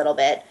been a little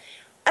bit,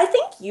 I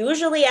think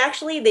usually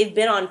actually they've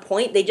been on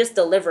point. They just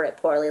deliver it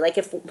poorly. Like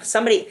if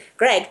somebody,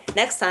 Greg,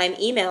 next time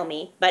email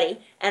me, buddy,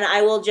 and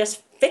I will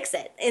just fix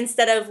it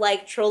instead of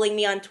like trolling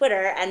me on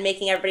Twitter and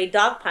making everybody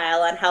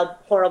dogpile on how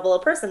horrible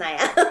a person I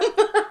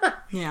am.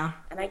 Yeah.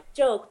 And I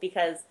joke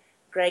because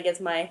Greg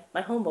is my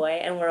homeboy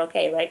and we're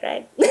okay, right,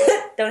 Greg?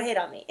 Don't hate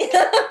on me.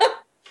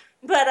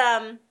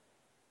 But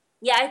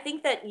yeah, I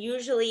think that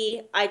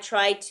usually I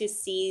try to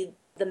see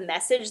the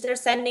message they're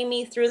sending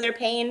me through their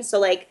pain. So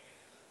like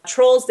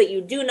trolls that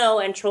you do know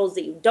and trolls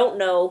that you don't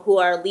know who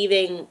are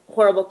leaving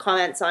horrible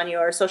comments on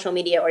your social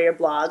media or your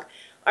blog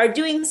are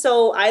doing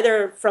so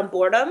either from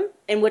boredom,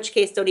 in which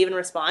case don't even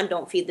respond,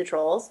 don't feed the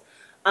trolls,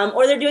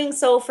 or they're doing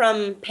so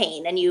from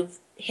pain and you've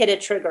hit a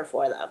trigger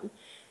for them.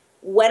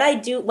 When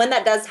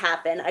that does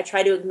happen, I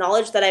try to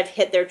acknowledge that I've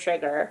hit their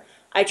trigger.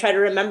 I try to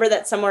remember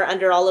that somewhere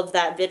under all of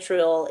that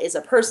vitriol is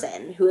a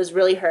person who is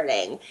really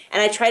hurting.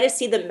 And I try to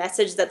see the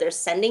message that they're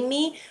sending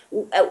me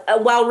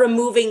while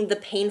removing the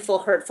painful,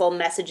 hurtful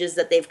messages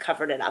that they've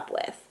covered it up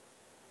with.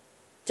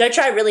 So I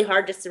try really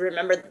hard just to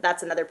remember that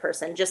that's another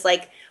person. Just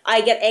like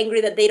I get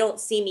angry that they don't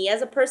see me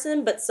as a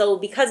person, but so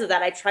because of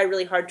that, I try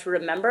really hard to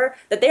remember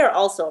that they are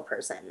also a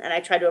person. And I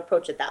try to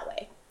approach it that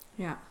way.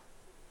 Yeah.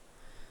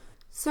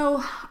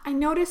 So I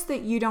noticed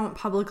that you don't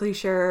publicly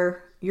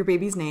share your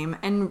baby's name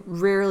and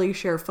rarely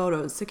share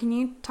photos. So can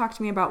you talk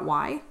to me about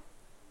why?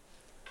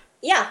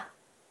 Yeah.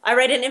 I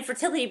write an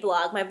infertility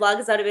blog. My blog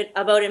is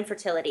about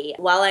infertility.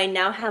 While I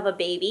now have a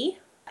baby,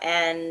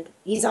 and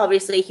he's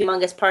obviously a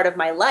humongous part of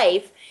my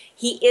life,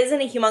 he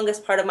isn't a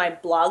humongous part of my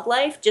blog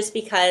life just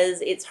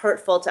because it's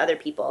hurtful to other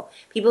people.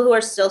 People who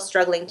are still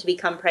struggling to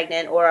become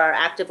pregnant or are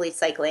actively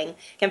cycling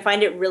can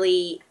find it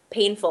really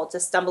painful to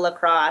stumble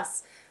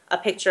across a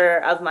picture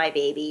of my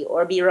baby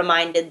or be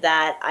reminded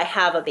that I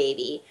have a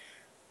baby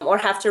or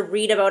have to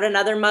read about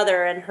another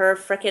mother and her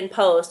frickin'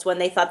 post when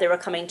they thought they were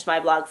coming to my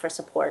blog for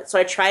support. So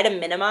I try to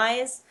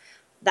minimize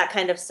that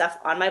kind of stuff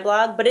on my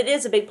blog, but it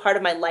is a big part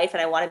of my life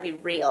and I want to be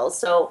real.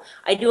 So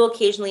I do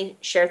occasionally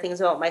share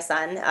things about my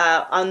son.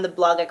 On the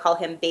blog, I call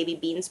him Baby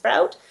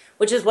Beansprout,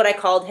 which is what I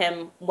called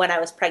him when I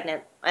was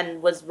pregnant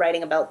and was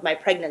writing about my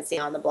pregnancy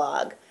on the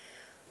blog.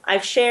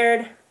 I've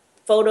shared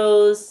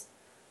photos.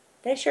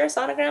 Did I share a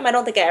sonogram? I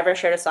don't think I ever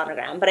shared a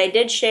sonogram, but I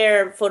did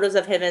share photos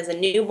of him as a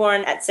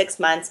newborn at 6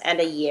 months and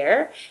a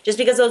year, just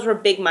because those were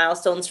big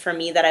milestones for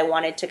me that I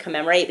wanted to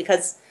commemorate,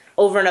 because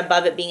over and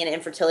above it being an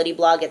infertility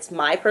blog, it's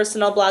my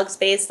personal blog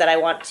space that I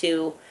want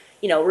to,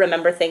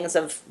 remember things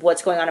of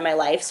what's going on in my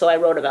life, so I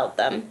wrote about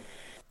them.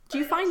 Do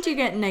you find you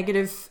get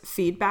negative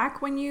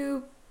feedback when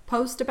you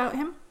post about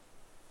him?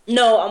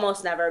 No,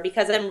 almost never,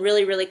 because I'm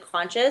really, really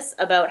conscious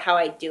about how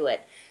I do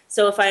it.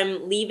 So if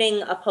I'm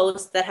leaving a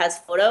post that has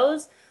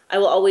photos, I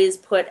will always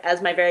put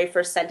as my very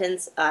first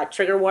sentence,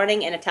 trigger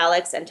warning in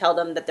italics, and tell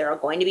them that there are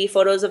going to be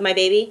photos of my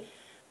baby.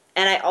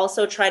 And I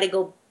also try to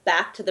go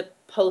back to the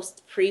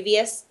post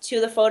previous to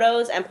the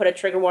photos and put a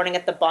trigger warning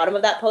at the bottom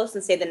of that post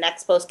and say the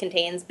next post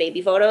contains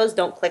baby photos.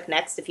 Don't click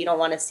next if you don't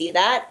want to see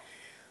that.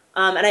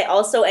 And I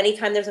also,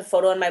 anytime there's a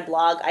photo on my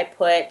blog, I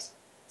put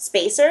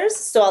spacers.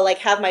 So I'll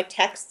have my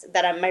text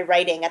that I'm my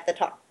writing at the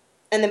top.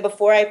 And then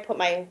before I put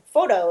my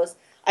photos,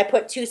 I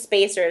put 2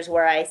 spacers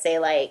where I say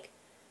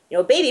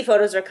baby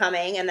photos are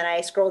coming, and then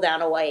I scroll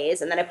down a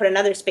ways, and then I put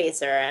another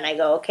spacer, and I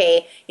go,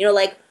 okay,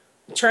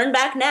 turn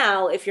back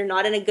now if you're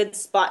not in a good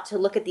spot to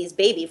look at these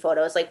baby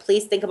photos.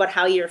 Please think about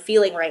how you're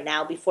feeling right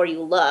now before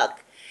you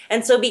look.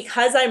 And so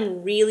because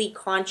I'm really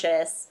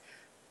conscious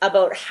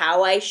about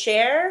how I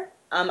share,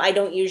 I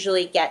don't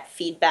usually get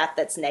feedback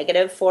that's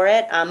negative for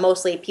it.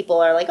 Mostly people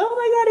are like, oh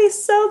my God,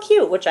 he's so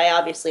cute, which I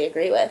obviously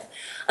agree with.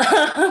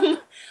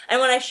 And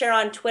when I share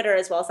on Twitter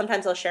as well,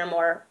 sometimes I'll share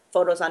more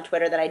photos on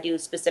Twitter that I do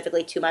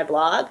specifically to my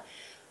blog.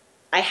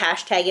 I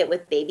hashtag it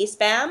with baby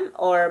spam,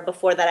 or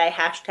before that I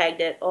hashtagged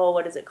it,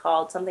 what is it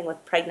called? Something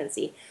with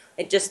pregnancy.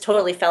 It just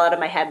totally fell out of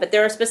my head. But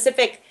there are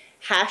specific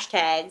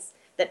hashtags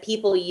that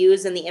people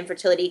use in the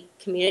infertility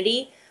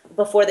community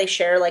before they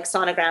share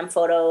sonogram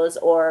photos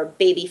or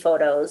baby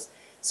photos,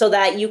 so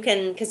that you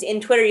can, because in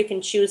Twitter you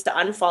can choose to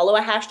unfollow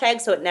a hashtag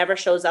so it never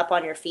shows up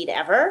on your feed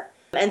ever.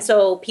 And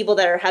so people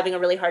that are having a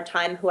really hard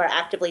time who are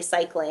actively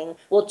cycling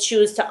will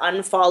choose to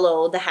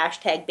unfollow the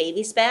hashtag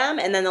baby spam,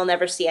 and then they'll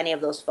never see any of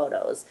those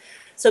photos.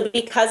 So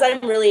because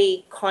I'm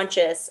really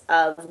conscious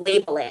of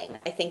labeling,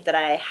 I think that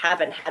I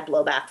haven't had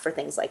blowback for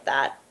things like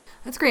that.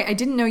 That's great. I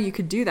didn't know you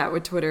could do that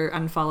with Twitter,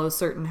 unfollow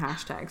certain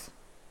hashtags.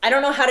 I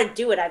don't know how to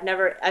do it. I've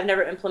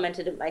never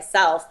implemented it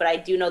myself, but I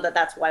do know that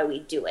that's why we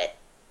do it,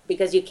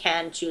 because you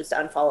can choose to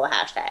unfollow a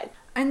hashtag.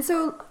 And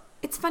so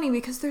it's funny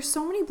because there's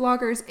so many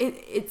bloggers.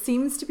 It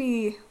seems to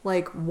be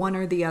one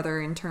or the other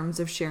in terms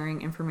of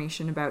sharing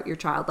information about your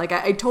child.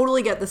 I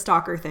totally get the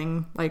stalker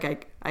thing. I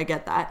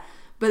get that.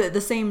 But at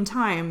the same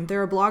time,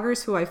 there are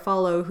bloggers who I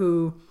follow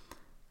who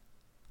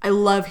I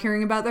love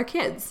hearing about their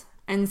kids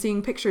and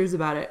seeing pictures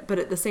about it. But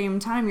at the same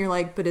time, you're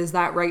like, but is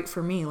that right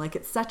for me?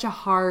 It's such a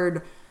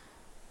hard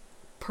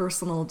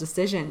personal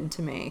decision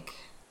to make.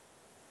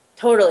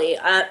 Totally.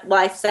 Well,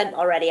 I said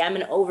already, I'm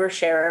an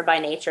oversharer by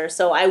nature,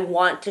 so I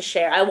want to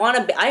share.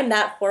 I'm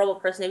that horrible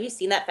person. Have you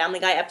seen that Family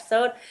Guy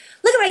episode?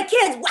 Look at my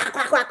kids, whack,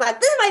 whack, whack,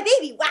 whack. This is my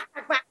baby, whack,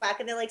 whack, whack, whack.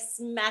 And they're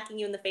smacking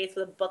you in the face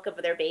with a book of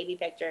their baby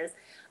pictures.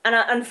 And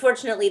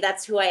unfortunately,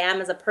 that's who I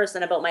am as a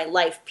person about my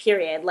life,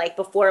 period.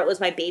 Before it was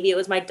my baby, it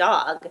was my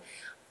dog.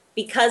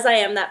 Because I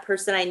am that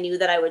person, I knew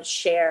that I would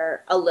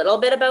share a little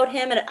bit about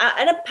him and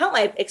about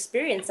my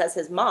experience as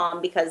his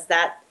mom, because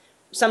that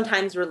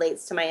sometimes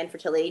relates to my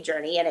infertility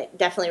journey, and it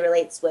definitely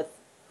relates with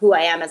who I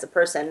am as a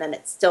person, and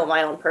it's still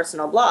my own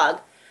personal blog.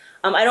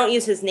 I don't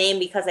use his name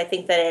because I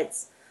think that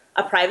it's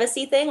a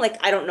privacy thing. Like,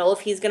 I don't know if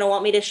he's going to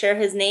want me to share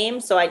his name,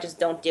 so I just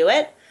don't do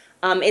it.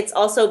 It's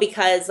also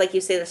because, like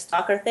you say, the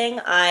stalker thing,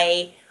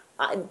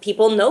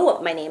 people know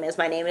what my name is.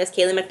 My name is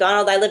Kaylee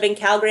McDonald. I live in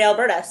Calgary,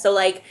 Alberta. So,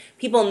 like,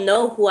 people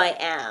know who I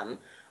am.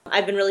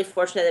 I've been really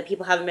fortunate that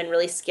people haven't been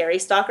really scary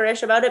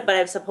stalkerish about it, but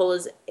I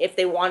suppose if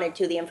they wanted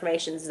to, the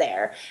information's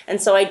there. And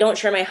so I don't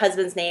share my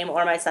husband's name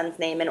or my son's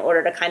name in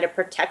order to kind of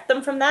protect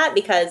them from that,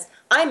 because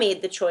I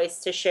made the choice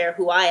to share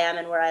who I am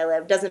and where I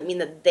live. Doesn't mean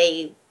that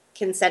they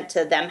consent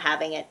to them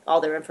having it, all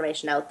their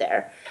information out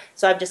there.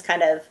 So I've just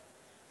kind of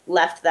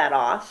left that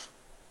off.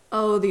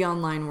 Oh, the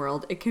online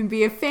world. It can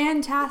be a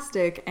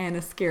fantastic and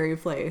a scary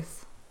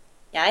place.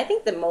 Yeah, I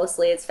think that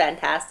mostly it's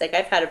fantastic.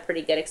 I've had a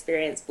pretty good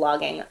experience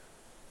blogging.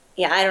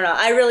 Yeah, I don't know.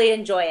 I really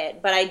enjoy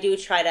it, but I do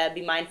try to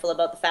be mindful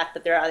about the fact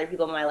that there are other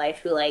people in my life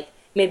who, like,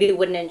 maybe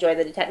wouldn't enjoy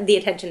the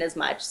attention as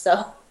much.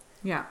 So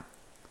yeah.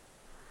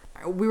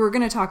 We were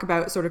going to talk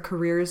about sort of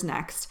careers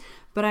next,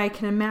 but I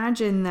can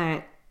imagine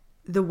that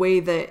the way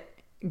that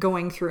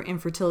going through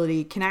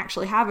infertility can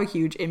actually have a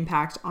huge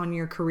impact on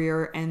your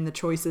career and the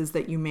choices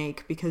that you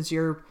make, because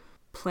you're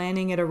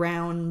planning it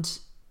around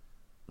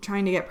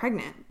trying to get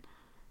pregnant.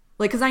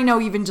 Like, because I know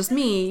even just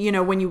me,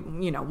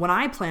 when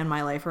I plan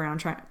my life around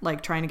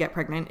trying to get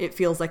pregnant, it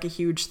feels like a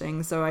huge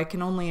thing. So I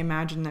can only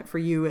imagine that for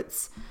you,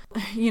 it's,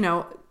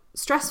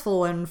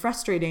 stressful and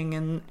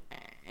frustrating,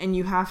 and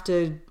you have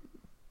to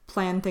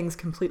plan things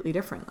completely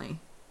differently.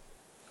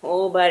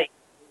 oh, buddy,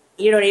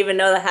 you don't even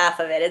know the half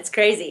of it. It's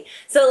crazy.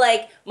 So,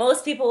 like,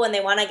 most people, when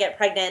they want to get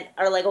pregnant,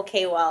 are like,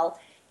 okay, well,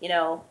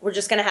 we're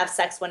just going to have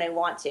sex when I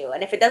want to.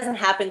 And if it doesn't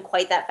happen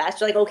quite that fast,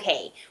 you're like,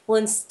 okay, well,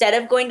 instead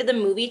of going to the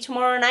movie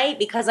tomorrow night,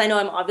 because I know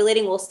I'm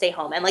ovulating, we'll stay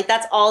home. And, like,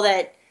 that's all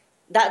that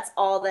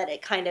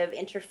it kind of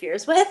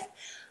interferes with.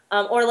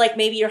 Or, like,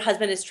 maybe your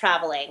husband is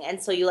traveling,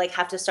 and so you, like,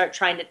 have to start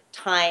trying to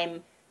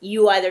time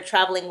you either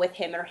traveling with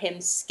him or him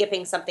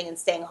skipping something and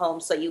staying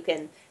home so you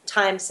can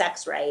time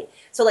sex right.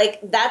 So, like,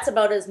 that's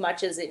about as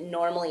much as it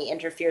normally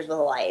interferes with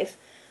life.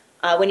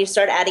 When you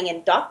start adding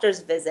in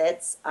doctor's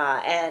visits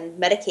and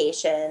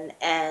medication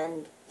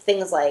and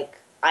things like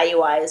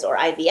IUIs or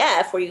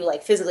IVF, where you,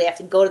 like, physically have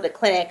to go to the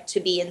clinic to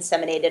be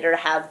inseminated or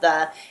have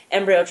the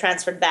embryo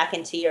transferred back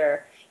into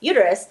your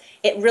uterus,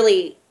 it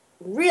really,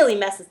 really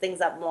messes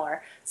things up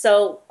more.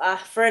 So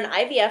for an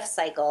IVF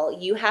cycle,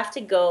 you have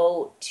to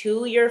go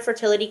to your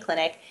fertility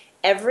clinic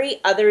every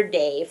other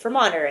day for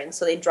monitoring.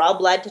 So they draw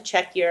blood to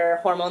check your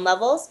hormone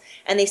levels,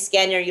 and they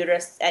scan your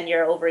uterus and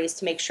your ovaries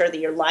to make sure that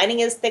your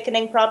lining is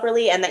thickening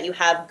properly and that you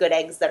have good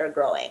eggs that are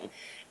growing.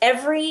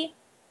 Every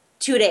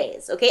 2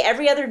 days, okay?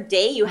 Every other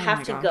day you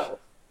have to go.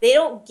 They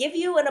don't give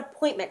you an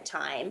appointment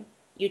time.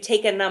 You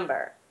take a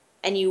number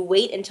and you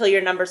wait until your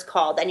number's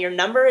called, and your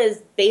number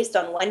is based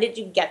on when did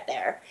you get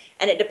there,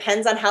 and it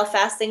depends on how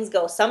fast things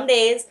go. Some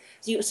days,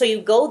 so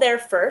you go there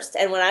first,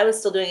 and when I was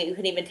still doing it, you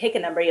couldn't even take a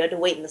number. You had to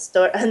wait in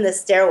the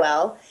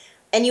stairwell,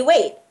 and you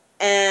wait.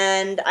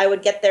 And I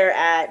would get there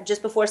at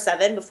just before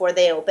 7, before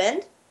they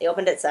opened. They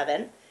opened at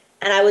 7,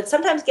 and I would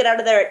sometimes get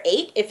out of there at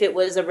 8 if it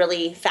was a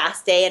really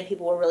fast day and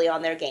people were really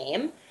on their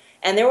game.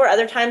 And there were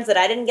other times that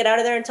I didn't get out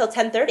of there until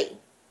 10:30.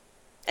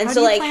 And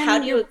so, like, how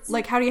do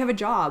you have a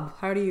job?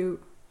 How do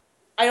you?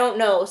 I don't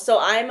know. So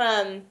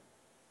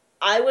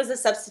I was a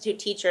substitute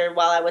teacher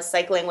while I was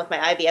cycling with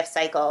my IVF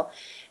cycle.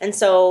 And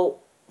so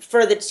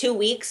for the 2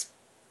 weeks,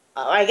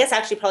 I guess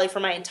actually probably for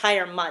my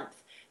entire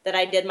month that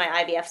I did my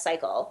IVF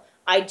cycle,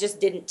 I just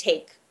didn't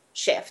take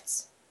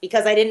shifts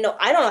because I don't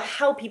know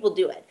how people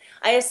do it.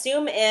 I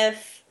assume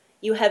if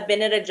you have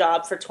been at a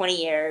job for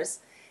 20 years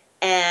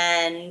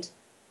and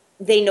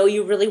they know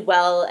you really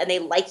well and they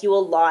like you a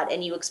lot,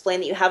 and you explain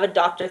that you have a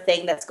doctor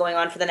thing that's going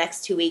on for the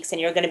next 2 weeks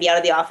and you're going to be out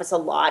of the office a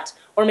lot,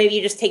 or maybe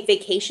you just take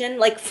vacation.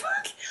 Like,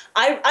 fuck,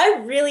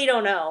 I really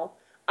don't know.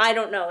 I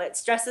don't know. It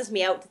stresses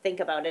me out to think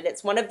about it.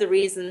 It's one of the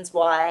reasons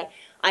why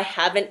I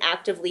haven't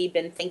actively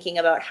been thinking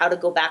about how to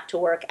go back to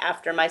work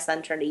after my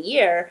son turned a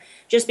year,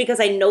 just because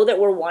I know that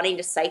we're wanting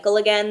to cycle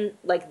again,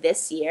 like,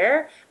 this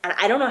year, and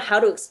I don't know how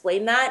to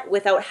explain that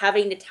without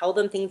having to tell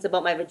them things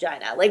about my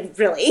vagina. Like,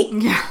 really?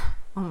 Yeah.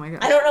 Oh my gosh.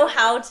 I don't know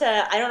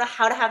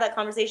how to have that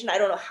conversation. I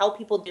don't know how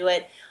people do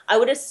it. I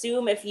would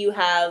assume if you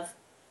have,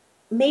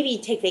 maybe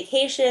take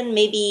vacation,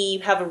 maybe you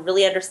have a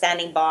really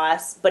understanding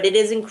boss, but it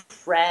is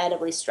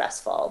incredibly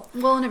stressful.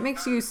 Well, and it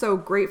makes you so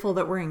grateful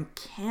that we're in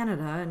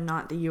Canada and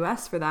not the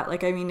US for that.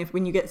 Like, I mean,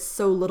 when you get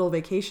so little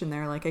vacation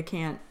there, like, I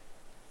can't.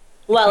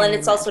 Well, and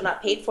it's also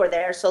not paid for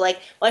there. So,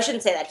 like, well, I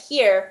shouldn't say that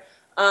here.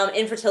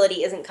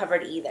 Infertility isn't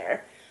covered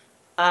either.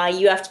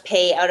 You have to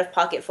pay out of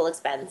pocket full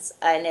expense,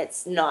 and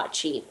it's not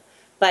cheap.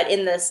 But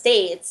in the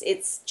States,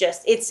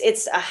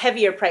 it's a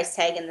heavier price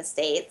tag in the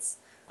States.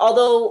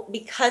 Although,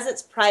 because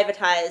it's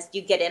privatized,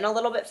 you get in a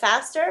little bit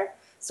faster.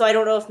 So I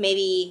don't know if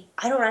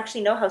I don't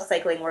actually know how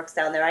cycling works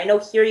down there. I know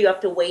here you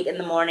have to wait in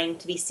the morning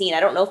to be seen. I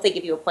don't know if they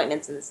give you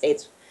appointments in the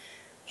States.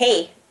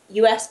 Hey,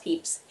 US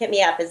peeps, hit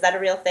me up. Is that a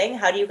real thing?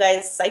 How do you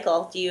guys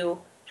cycle? Do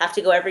you have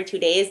to go every 2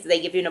 days? Do they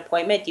give you an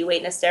appointment? Do you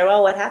wait in a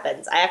stairwell? What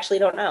happens? I actually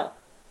don't know.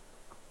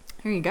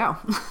 Here you go.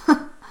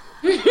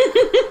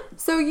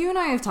 So you and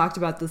I have talked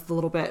about this a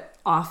little bit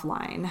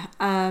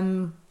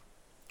offline.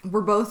 We're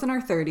both in our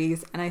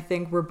 30s, and I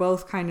think we're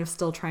both kind of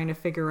still trying to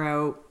figure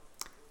out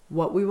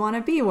what we want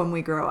to be when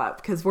we grow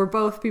up, because we're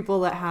both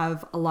people that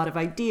have a lot of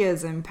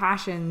ideas and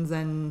passions,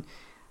 and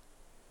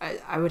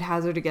I would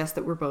hazard a guess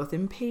that we're both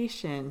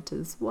impatient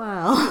as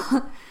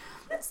well.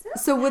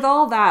 So with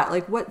all that,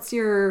 like, what's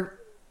your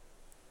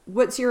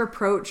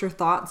approach or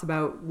thoughts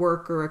about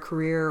work or a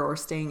career or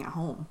staying at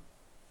home?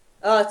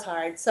 Oh, it's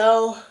hard.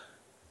 So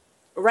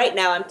right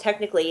now I'm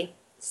technically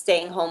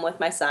staying home with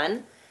my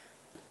son.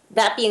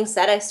 That being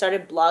said, I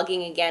started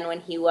blogging again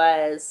when he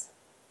was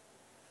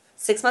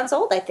 6 months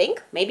old, I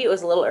think. Maybe it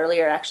was a little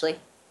earlier, actually.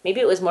 Maybe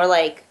it was more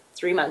like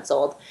 3 months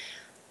old.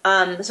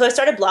 So I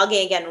started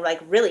blogging again, like,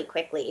 really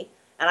quickly.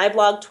 And I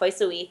blog twice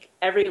a week,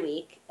 every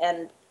week.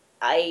 And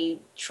I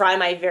try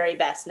my very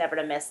best never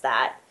to miss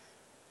that.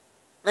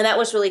 And that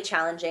was really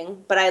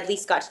challenging, but I at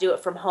least got to do it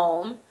from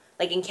home.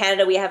 Like, in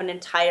Canada, we have an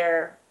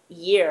entire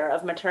year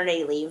of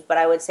maternity leave, but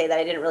I would say that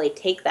I didn't really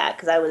take that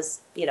because I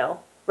was,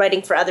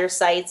 writing for other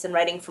sites and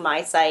writing for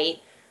my site,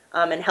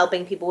 and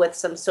helping people with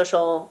some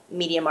social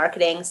media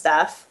marketing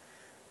stuff,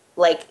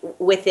 like,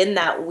 within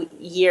that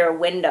year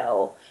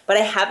window. But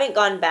I haven't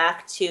gone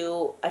back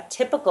to a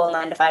typical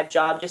 9 to 5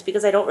 job just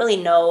because I don't really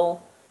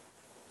know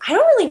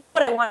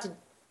what I want to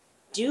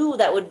do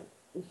that would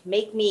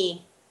make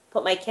me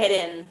put my kid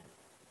in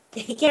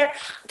daycare.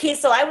 Okay,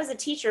 so I was a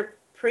teacher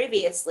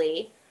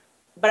previously,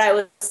 but I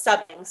was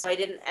subbing, so I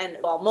didn't, and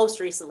well, most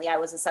recently I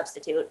was a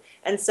substitute.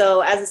 And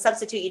so as a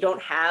substitute, you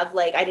don't have,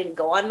 like, I didn't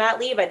go on mat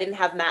leave, I didn't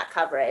have mat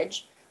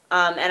coverage,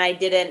 and I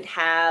didn't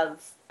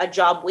have a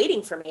job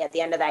waiting for me at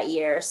the end of that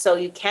year. So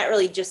you can't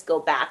really just go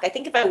back. I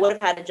think if I would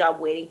have had a job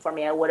waiting for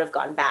me, I would have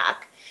gone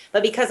back.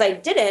 But because I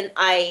didn't,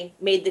 I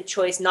made the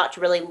choice not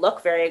to really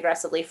look very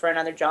aggressively for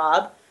another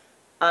job,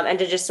 and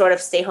to just sort of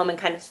stay home and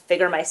kind of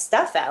figure my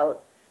stuff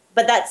out.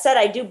 But that said,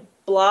 I do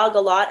blog a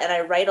lot and I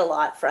write a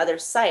lot for other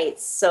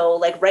sites. So,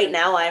 like, right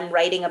now I'm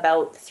writing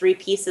about 3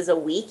 pieces a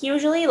week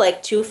usually,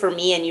 like 2 for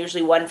me and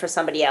usually 1 for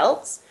somebody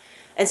else.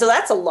 And so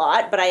that's a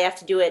lot, but I have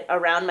to do it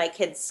around my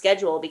kid's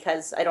schedule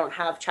because I don't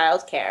have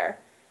childcare.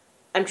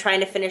 I'm trying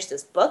to finish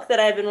this book that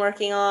I've been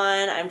working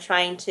on. I'm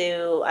signed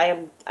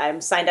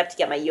up to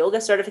get my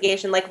yoga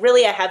certification. Like,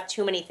 really, I have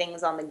too many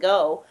things on the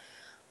go.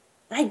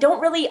 I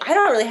don't really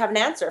have an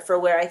answer for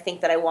where I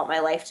think that I want my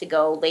life to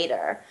go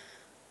later.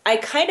 I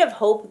kind of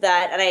hope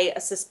that, and I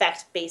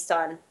suspect based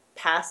on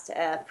past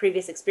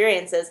previous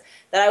experiences,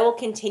 that I will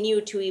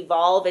continue to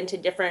evolve into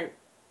different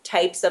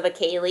types of a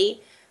Kaylee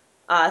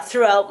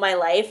throughout my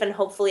life, and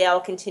hopefully I'll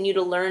continue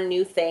to learn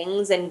new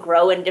things and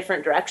grow in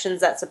different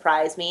directions that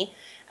surprise me.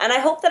 And I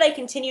hope that I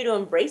continue to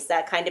embrace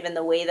that kind of in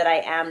the way that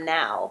I am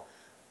now.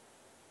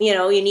 You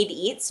need to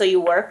eat, so you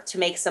work to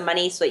make some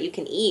money so that you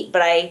can eat,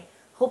 but I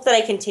hope that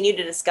I continue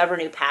to discover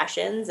new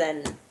passions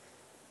and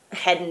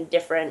head in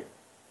different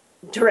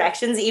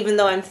directions, even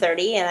though I'm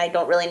 30 and I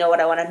don't really know what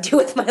I want to do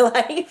with my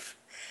life.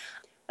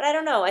 But I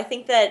don't know. I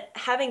think that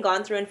having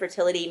gone through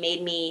infertility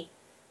made me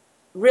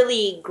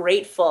really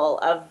grateful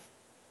of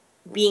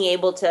being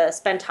able to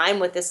spend time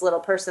with this little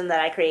person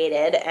that I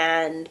created.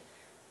 And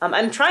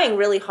I'm trying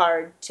really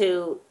hard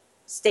to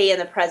stay in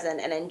the present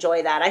and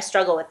enjoy that. I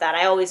struggle with that.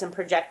 I always am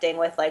projecting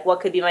with, like,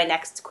 what could be my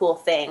next cool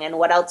thing and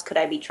what else could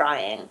I be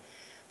trying.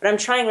 But I'm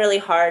trying really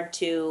hard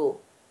to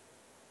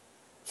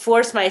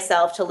force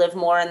myself to live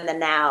more in the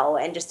now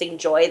and just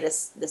enjoy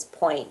this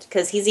point,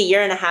 because he's a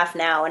year and a half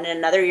now, and in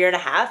another year and a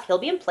half he'll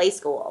be in play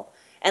school,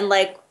 and,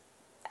 like,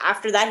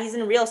 after that he's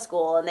in real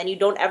school, and then you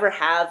don't ever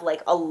have,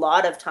 like, a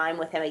lot of time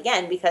with him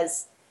again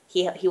because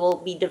he will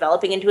be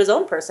developing into his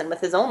own person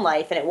with his own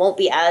life, and it won't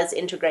be as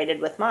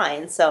integrated with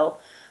mine. So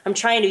I'm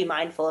trying to be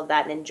mindful of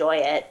that and enjoy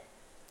it.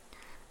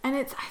 And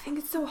I think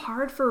it's so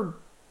hard for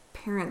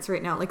parents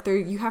right now. Like,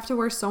 you have to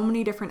wear so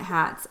many different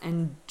hats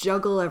and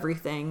juggle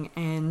everything,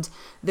 and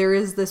there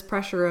is this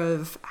pressure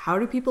of, how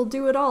do people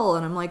do it all?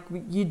 And I'm like,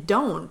 you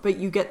don't, but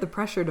you get the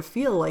pressure to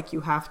feel like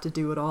you have to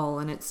do it all,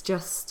 and it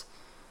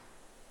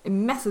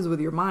messes with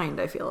your mind,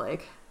 I feel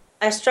like.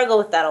 I struggle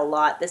with that a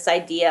lot, this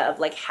idea of,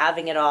 like,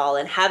 having it all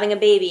and having a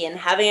baby and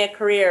having a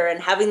career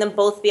and having them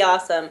both be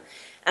awesome.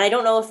 And I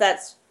don't know if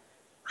that's,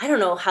 I don't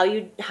know how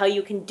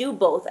you can do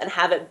both and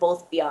have it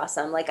both be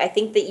awesome. Like, I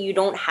think that you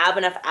don't have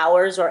enough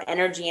hours or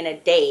energy in a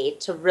day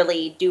to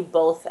really do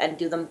both and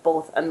do them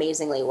both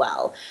amazingly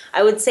well.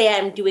 I would say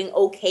I'm doing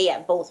okay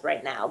at both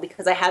right now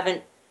because I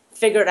haven't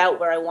figured out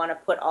where I want to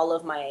put all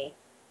of my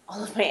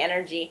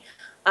energy.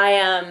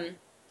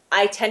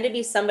 I tend to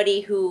be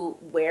somebody who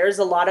wears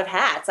a lot of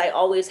hats. I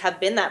always have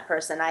been that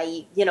person.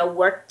 I,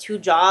 worked 2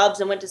 jobs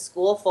and went to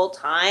school full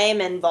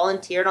time and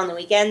volunteered on the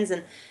weekends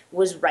and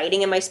was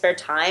writing in my spare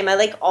time. I,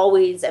 like,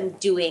 always am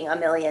doing a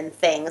million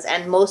things,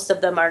 and most of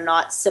them are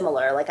not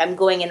similar. Like, I'm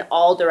going in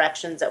all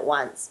directions at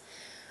once.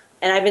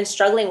 And I've been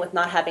struggling with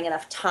not having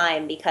enough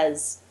time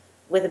because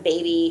with a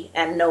baby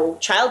and no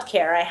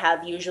childcare, I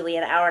have usually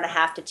an hour and a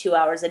half to 2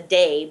 hours a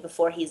day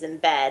before he's in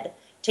bed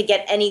to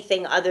get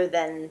anything other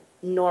than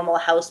normal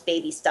house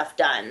baby stuff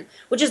done,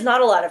 which is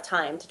not a lot of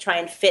time to try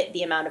and fit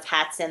the amount of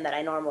hats in that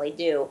I normally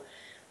do.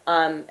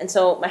 And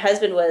so my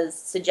husband was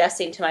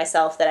suggesting to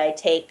myself that I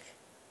take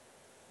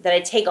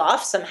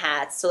off some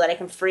hats so that I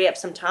can free up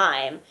some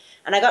time.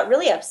 And I got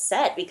really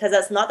upset because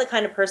that's not the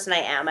kind of person I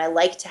am. I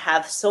like to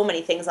have so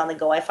many things on the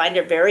go. I find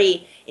it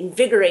very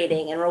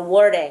invigorating and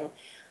rewarding.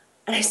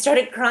 And I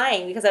started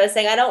crying because I was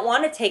saying, I don't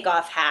want to take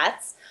off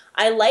hats.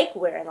 I like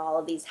wearing all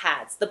of these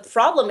hats. The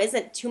problem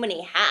isn't too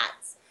many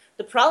hats.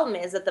 The problem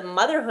is that the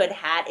motherhood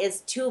hat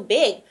is too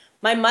big.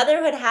 My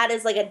motherhood hat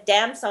is like a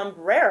damn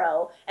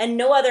sombrero, and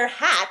no other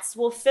hats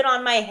will fit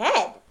on my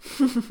head.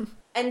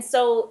 And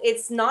so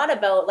it's not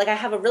about, like, I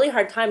have a really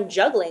hard time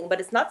juggling, but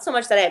it's not so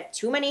much that I have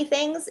too many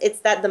things.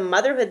 It's that the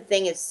motherhood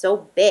thing is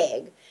so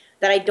big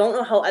that I don't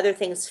know how other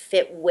things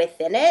fit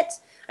within it.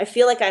 I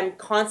feel like I'm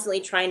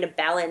constantly trying to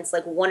balance,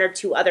 like, one or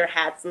two other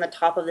hats on the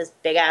top of this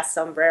big-ass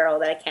sombrero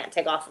that I can't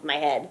take off of my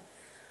head.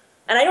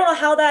 And I don't know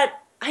how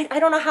that, I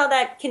don't know how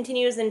that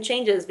continues and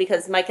changes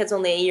because my kid's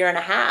only a year and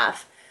a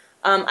half.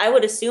 I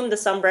would assume the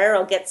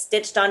sombrero gets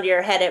stitched onto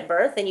your head at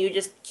birth and you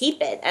just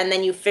keep it and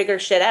then you figure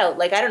shit out.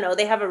 Like, I don't know,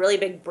 they have a really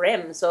big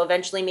brim, so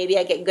eventually maybe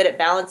I get good at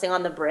balancing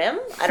on the brim.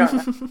 I don't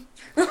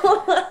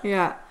know.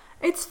 Yeah.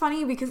 It's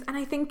funny because, and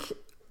I think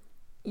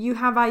you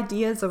have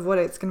ideas of what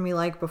it's going to be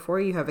like before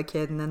you have a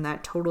kid, and then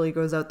that totally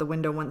goes out the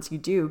window once you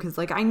do. Because,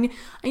 like, I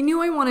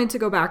knew I wanted to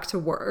go back to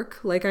work.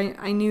 Like,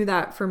 I knew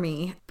that for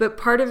me. But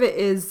part of it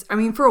is, I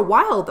mean, for a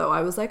while, though,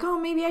 I was like, oh,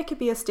 maybe I could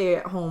be a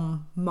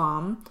stay-at-home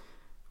mom.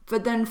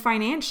 But then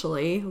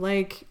financially,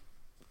 like,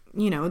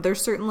 you know,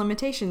 there's certain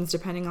limitations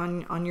depending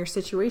on your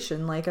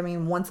situation. Like, I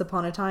mean, once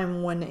upon a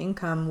time, one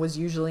income was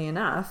usually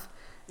enough.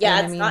 Yeah,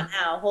 and, it's not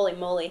now. Holy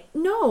moly.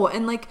 No,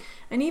 and, like,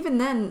 and even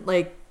then,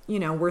 like, you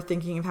know, we're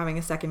thinking of having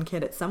a second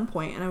kid at some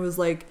point. And I was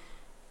like,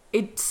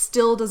 it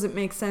still doesn't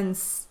make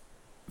sense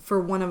for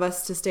one of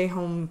us to stay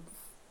home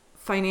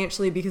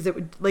financially because it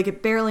would, like,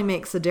 it barely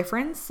makes a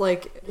difference.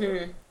 Like,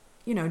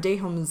 you know, day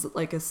home is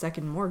like a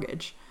second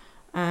mortgage.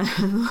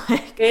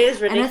 Like, it is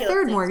ridiculous. And a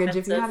third mortgage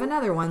if you have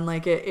another one.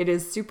 Like, it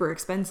is super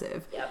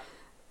expensive. Yep.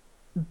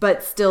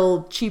 But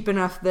still cheap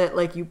enough that,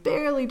 like, you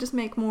barely just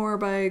make more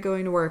by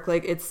going to work.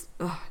 Like, it's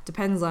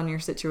depends on your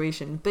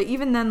situation. But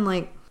even then,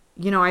 like,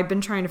 you know, I've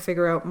been trying to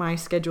figure out my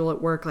schedule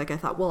at work. Like, I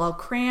thought, well, I'll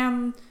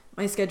cram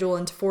my schedule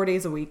into 4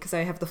 days a week because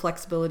I have the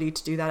flexibility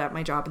to do that at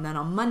my job. And then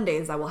on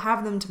Mondays, I will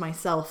have them to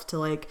myself to,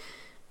 like,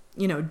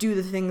 you know, do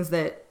the things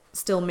that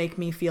still make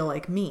me feel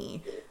like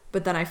me.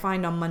 But then I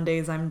find on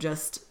Mondays I'm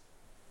just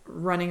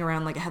running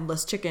around like a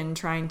headless chicken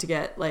trying to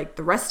get, like,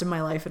 the rest of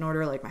my life in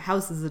order. Like, my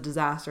house is a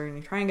disaster and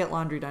you try and get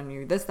laundry done,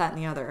 you this, that,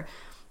 and the other.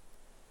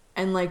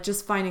 And, like,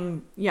 just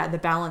finding, the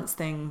balance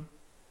thing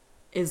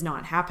is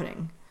not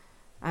happening.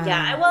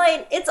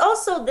 Well, it's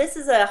also,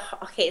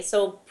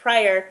 so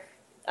prior,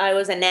 I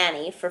was a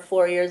nanny for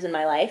 4 years in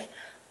my life,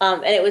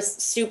 and it was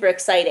super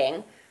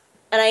exciting.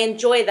 And I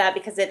enjoyed that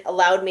because it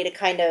allowed me to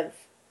kind of,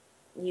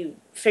 you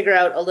figure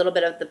out a little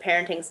bit of the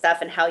parenting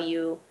stuff and how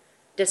you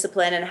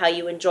discipline and how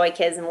you enjoy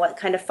kids and what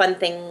kind of fun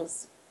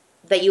things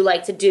that you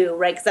like to do,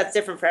 right? Because that's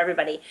different for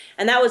everybody.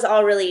 And that was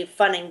all really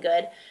fun and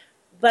good.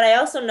 But I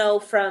also know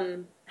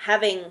from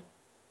having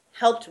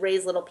helped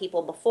raise little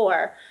people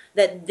before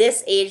that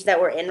this age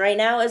that we're in right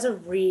now is a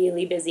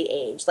really busy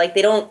age. Like,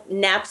 they don't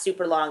nap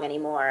super long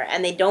anymore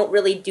and they don't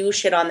really do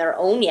shit on their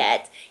own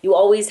yet. You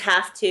always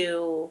have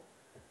to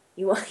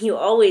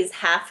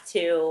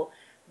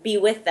be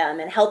with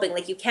them and helping.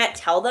 Like, you can't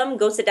tell them,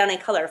 go sit down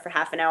and color for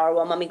half an hour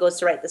while mommy goes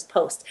to write this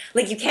post.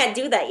 Like, you can't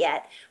do that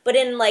yet. But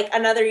in, like,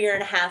 another year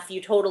and a half, you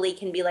totally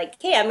can be like,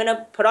 okay, I'm going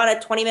to put on a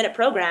 20-minute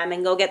program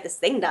and go get this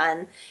thing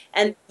done.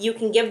 And you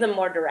can give them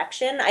more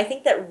direction. I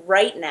think that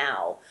right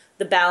now,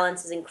 the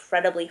balance is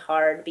incredibly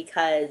hard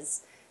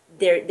because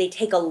they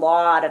take a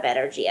lot of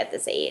energy at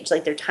this age.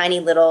 Like, they're tiny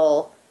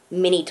little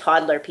mini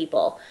toddler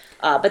people.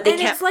 But they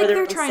and can't. It's like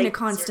they're trying to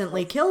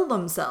constantly kill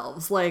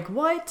themselves. Like,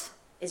 what?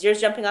 Is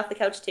yours jumping off the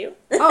couch too?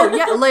 Oh,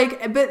 yeah,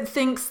 like, but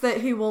thinks that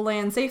he will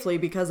land safely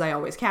because I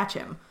always catch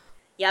him.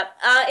 Yep.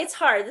 It's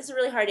hard. This is a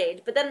really hard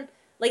age. But then,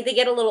 like, they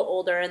get a little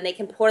older and they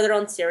can pour their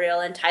own cereal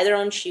and tie their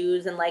own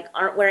shoes and, like,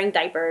 aren't wearing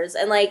diapers.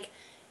 And, like,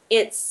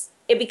 it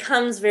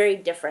becomes very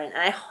different.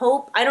 And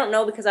I don't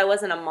know because I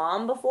wasn't a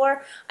mom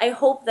before, I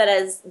hope that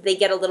as they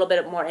get a little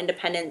bit more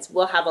independence,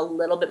 we'll have a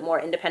little bit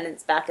more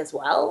independence back as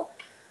well.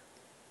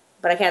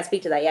 But I can't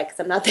speak to that yet because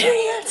I'm not there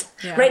yet.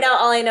 Yeah. Right now,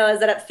 all I know is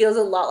that it feels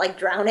a lot like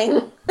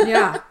drowning.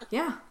 Yeah.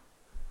 Yeah,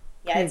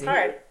 Crazy. It's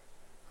hard.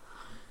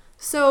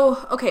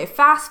 So, okay,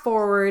 fast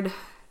forward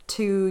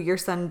to your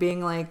son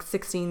being like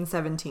 16,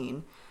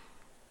 17.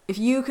 If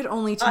you could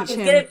only teach him...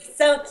 He's going to be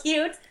so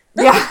cute.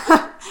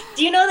 Yeah.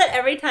 Do you know that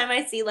every time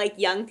I see, like,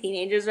 young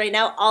teenagers right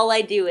now, all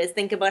I do is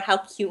think about how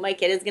cute my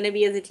kid is going to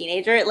be as a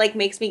teenager? It, like,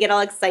 makes me get all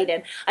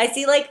excited. I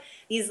see, like,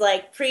 these,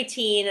 like,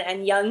 preteen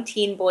and young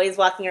teen boys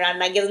walking around,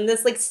 and I give them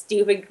this, like,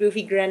 stupid,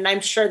 goofy grin, and I'm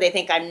sure they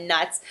think I'm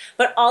nuts.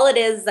 But all it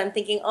is I'm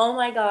thinking, oh,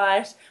 my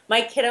gosh,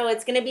 my kiddo,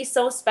 it's going to be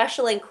so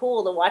special and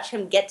cool to watch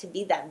him get to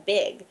be that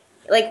big.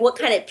 Like, what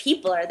kind of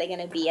people are they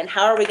going to be, and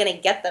how are we going to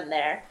get them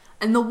there?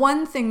 And the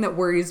one thing that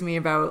worries me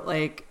about,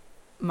 like,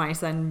 my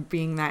son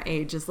being that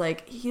age is,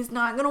 like, he's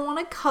not going to want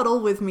to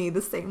cuddle with me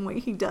the same way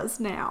he does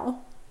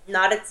now.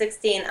 Not at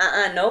 16.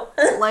 Nope.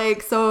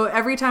 Like, so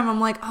every time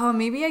I'm like, oh,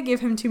 maybe I give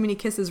him too many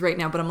kisses right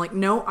now. But I'm like,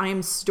 no, I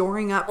am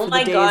storing up for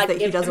the days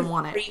that he doesn't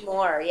want it. 3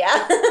 more,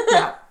 yeah.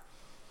 Yeah.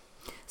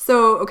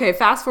 So, okay,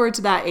 fast forward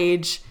to that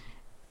age.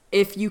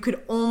 If you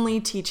could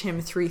only teach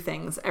him 3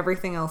 things,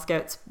 everything else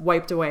gets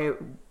wiped away,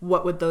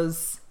 what would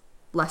those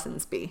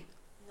lessons be?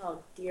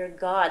 Oh, dear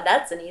God,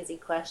 that's an easy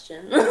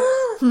question.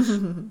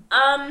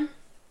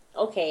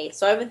 Okay,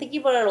 so I've been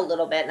thinking about it a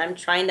little bit, and I'm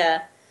trying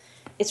to,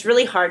 it's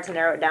really hard to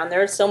narrow it down.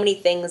 There are so many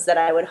things that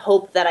I would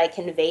hope that I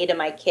convey to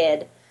my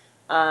kid.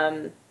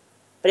 But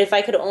if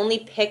I could only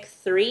pick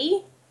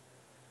 3,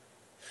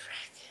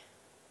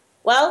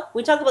 well,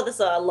 we talk about this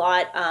a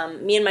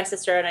lot. Me and my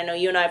sister, and I know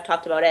you and I have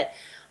talked about it.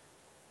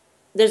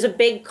 There's a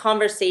big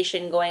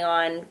conversation going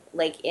on,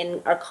 like,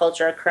 in our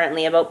culture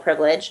currently about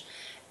privilege.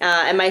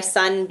 And my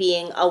son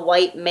being a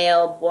white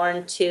male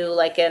born to,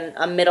 like,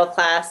 a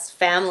middle-class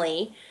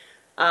family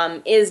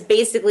is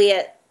basically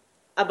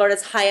about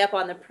as high up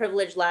on the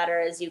privilege ladder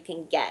as you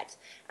can get.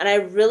 And I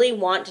really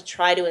want to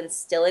try to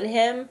instill in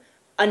him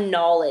a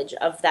knowledge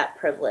of that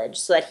privilege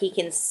so that he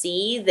can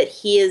see that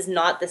he is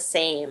not the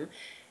same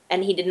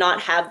and he did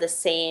not have the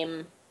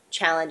same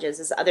challenges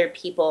as other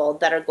people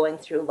that are going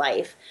through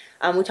life.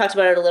 We talked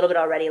about it a little bit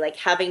already, like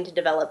having to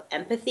develop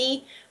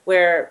empathy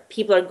where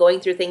people are going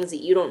through things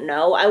that you don't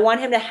know. I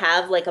want him to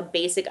have, like, a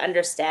basic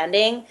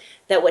understanding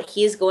that what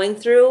he's going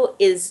through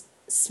is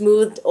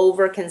smoothed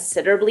over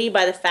considerably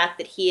by the fact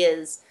that he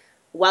is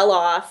well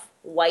off,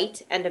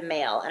 white, and a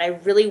male. And I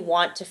really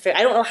want to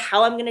I don't know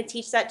how I'm going to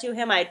teach that to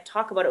him. I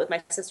talk about it with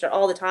my sister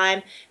all the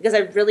time because I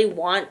really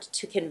want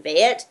to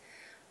convey it.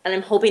 And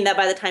I'm hoping that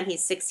by the time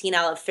he's 16,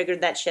 I'll have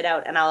figured that shit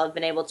out and I'll have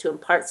been able to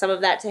impart some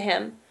of that to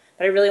him.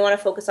 But I really want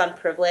to focus on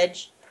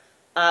privilege.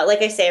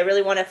 Like I say, I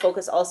really want to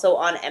focus also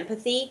on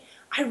empathy.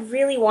 I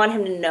really want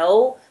him to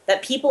know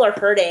that people are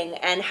hurting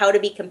and how to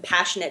be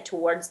compassionate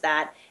towards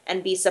that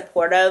and be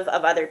supportive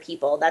of other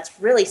people. That's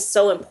really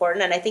so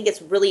important. And I think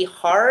it's really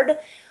hard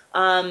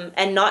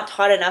and not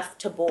taught enough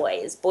to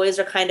boys. Boys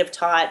are kind of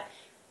taught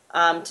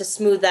to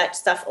smooth that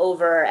stuff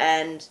over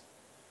and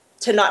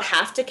to not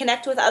have to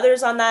connect with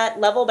others on that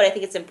level, but I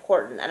think it's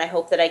important, and I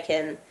hope that I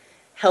can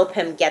help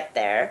him get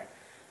there.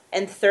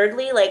 And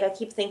thirdly, like, I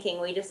keep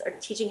thinking we just are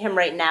teaching him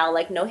right now,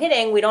 like, no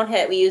hitting, we don't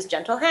hit, we use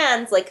gentle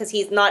hands, like, because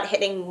he's not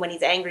hitting when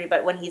he's angry,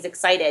 but when he's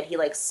excited, he,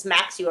 like,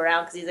 smacks you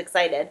around because he's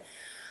excited.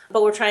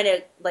 But we're trying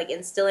to, like,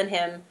 instill in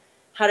him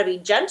how to be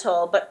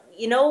gentle, but,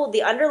 you know,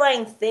 the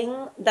underlying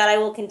thing that I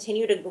will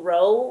continue to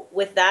grow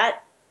with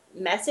that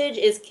message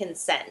is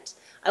consent.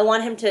 I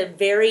want him to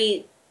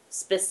very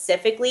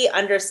specifically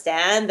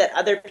understand that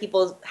other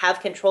people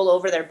have control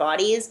over their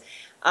bodies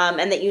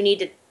and that you need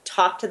to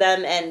talk to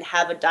them and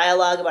have a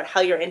dialogue about how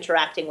you're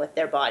interacting with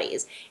their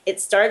bodies. It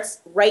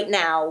starts right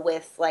now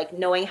with, like,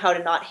 knowing how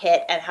to not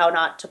hit and how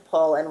not to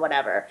pull and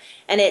whatever.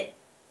 And it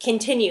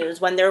continues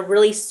when they're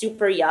really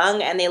super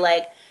young and they,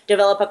 like,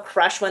 develop a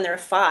crush when they're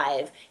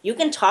 5. You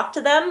can talk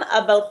to them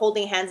about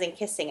holding hands and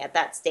kissing at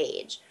that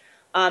stage.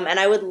 And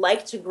I would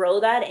like to grow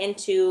that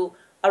into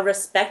a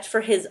respect for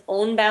his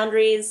own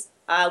boundaries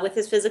with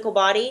his physical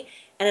body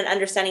and an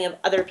understanding of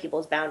other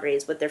people's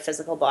boundaries with their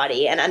physical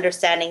body and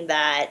understanding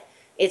that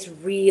it's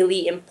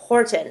really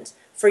important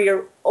for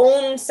your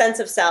own sense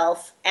of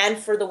self and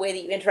for the way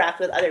that you interact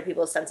with other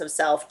people's sense of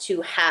self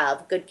to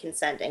have good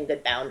consent and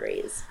good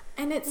boundaries.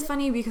 And it's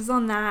funny because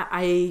on that,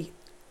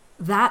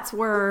 that's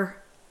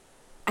where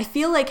I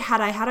feel like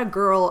had I had a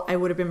girl, I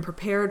would have been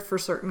prepared for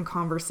certain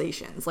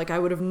conversations. Like, I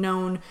would have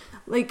known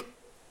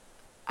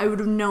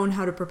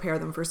how to prepare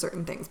them for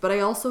certain things. But I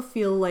also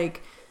feel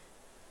like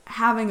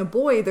having a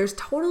boy, there's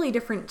totally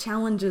different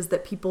challenges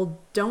that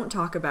people don't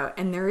talk about.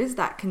 And there is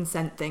that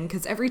consent thing.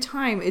 Because every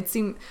time, it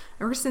seems,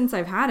 ever since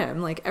I've had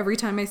him, like, every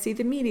time I see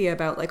the media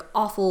about, like,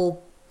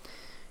 awful,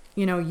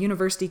 you know,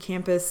 university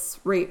campus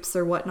rapes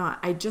or whatnot,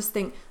 I just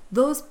think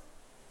those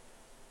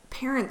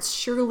parents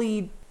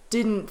surely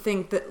didn't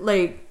think that,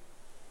 like,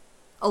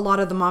 a lot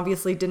of them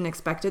obviously didn't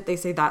expect it. They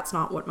say, that's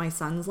not what my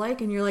son's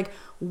like. And you're like,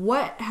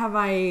 what have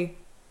I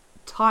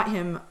taught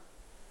him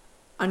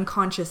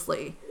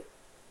unconsciously?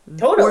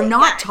 Totally. Or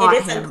not taught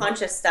him. It is him.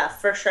 Unconscious stuff,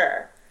 for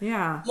sure.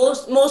 Yeah.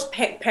 Most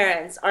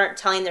parents aren't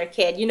telling their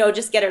kid, you know,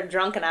 just get her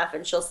drunk enough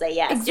and she'll say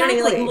yes. Exactly.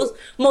 You know what I mean? Like,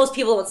 most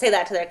people would say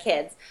that to their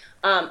kids.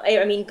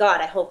 I mean,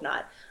 God, I hope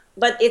not.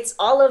 But it's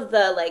all of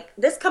the, like,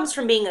 this comes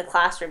from being a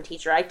classroom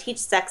teacher. I teach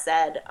sex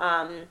ed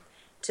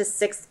to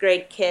 6th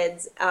grade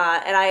kids,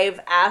 and I've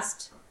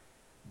asked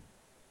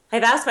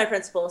my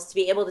principals to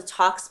be able to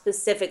talk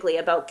specifically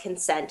about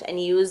consent and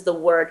use the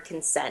word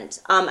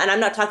consent. And I'm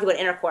not talking about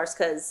intercourse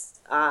because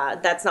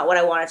that's not what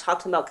I want to talk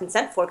to them about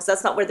consent for, because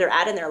that's not where they're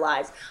at in their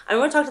lives. I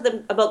want to talk to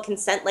them about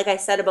consent, like I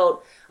said,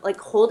 about, like,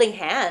 holding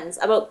hands,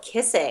 about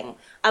kissing,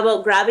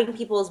 about grabbing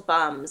people's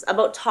bums,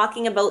 about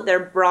talking about their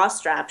bra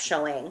strap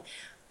showing.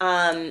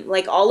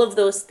 Like, all of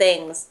those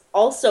things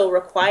also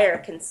require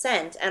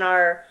consent and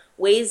are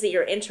ways that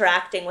you're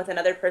interacting with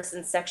another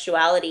person's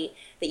sexuality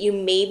that you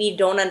maybe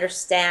don't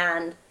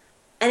understand.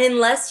 And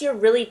unless you're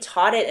really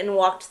taught it and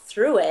walked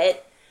through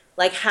it,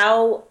 like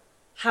how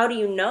do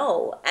you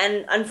know?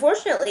 And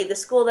unfortunately, the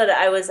school that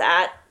I was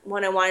at,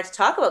 when I wanted to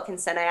talk about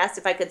consent, I asked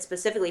if I could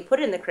specifically put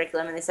it in the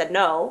curriculum, and they said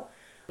no,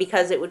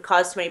 because it would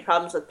cause too many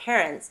problems with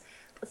parents.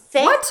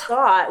 Thank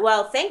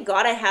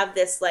God I have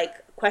this like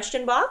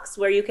question box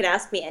where you can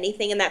ask me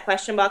anything in that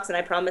question box, and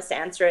I promise to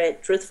answer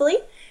it truthfully.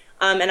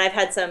 And I've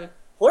had some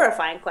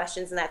horrifying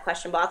questions in that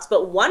question box,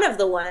 but one of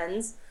the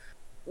ones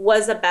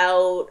was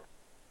about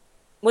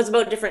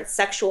different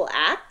sexual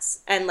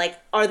acts and like,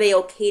 are they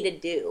okay to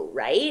do,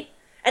 right?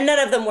 And none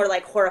of them were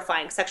like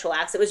horrifying sexual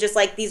acts. It was just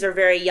like, these are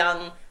very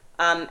young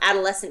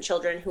adolescent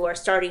children who are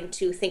starting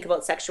to think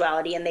about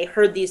sexuality, and they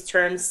heard these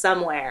terms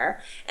somewhere.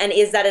 And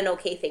is that an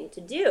okay thing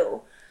to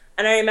do?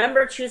 And I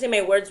remember choosing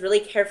my words really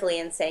carefully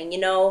and saying,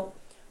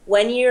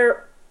 when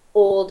you're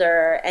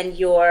older and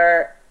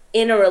you're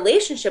in a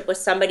relationship with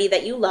somebody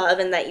that you love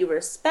and that you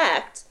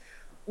respect,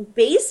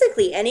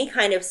 basically any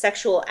kind of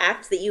sexual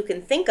act that you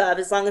can think of,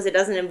 as long as it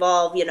doesn't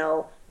involve,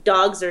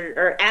 dogs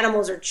or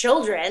animals or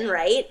children,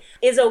 right,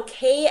 is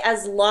okay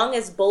as long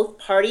as both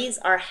parties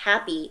are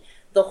happy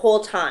the whole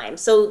time.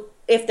 So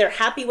if they're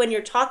happy when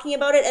you're talking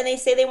about it and they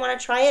say they want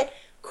to try it,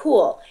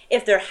 cool.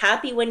 If they're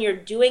happy when you're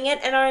doing it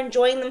and are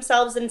enjoying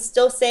themselves and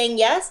still saying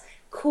yes,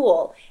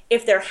 cool.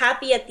 If they're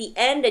happy at the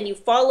end and you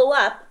follow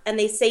up and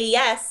they say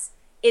yes,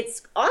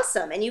 it's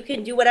awesome. And you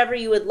can do whatever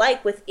you would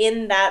like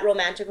within that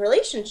romantic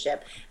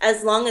relationship,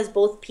 as long as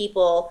both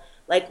people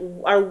like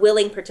are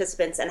willing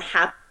participants and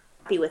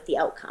happy with the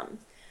outcome.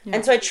 Yeah.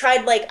 And so I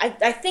tried, like,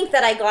 I think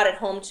that I got it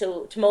home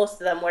to most of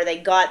them, where they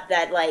got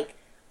that, like,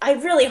 I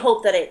really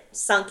hope that it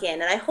sunk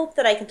in, and I hope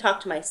that I can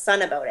talk to my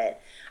son about it.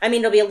 I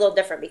mean, it'll be a little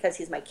different because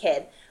he's my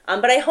kid,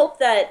 but I hope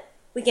that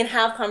we can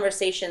have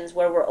conversations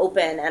where we're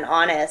open and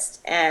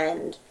honest,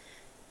 and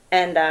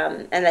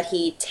that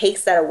he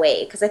takes that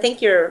away. Because I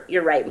think you're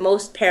right.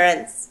 Most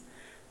parents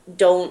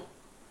don't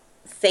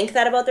think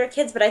that about their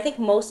kids, but I think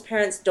most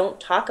parents don't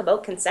talk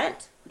about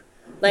consent.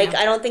 Like,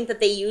 yeah. I don't think that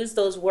they use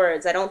those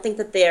words. I don't think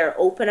that they're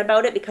open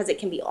about it because it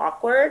can be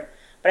awkward,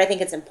 but I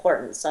think it's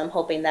important. So I'm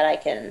hoping that I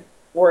can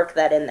work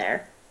that in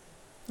there.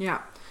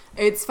 Yeah.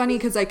 It's funny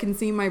because I can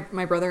see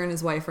my brother and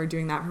his wife are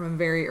doing that from a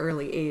very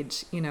early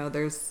age.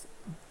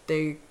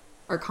 They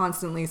are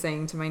constantly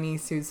saying to my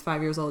niece, who's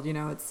 5 years old,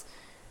 it's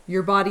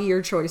your body,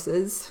 your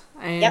choices.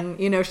 And,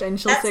 yep. And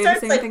she'll say the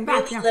same thing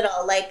back. Really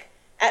little, like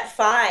at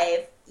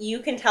 5, you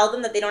can tell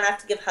them that they don't have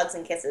to give hugs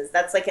and kisses.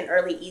 That's like an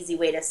early, easy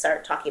way to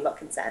start talking about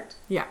consent.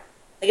 Yeah.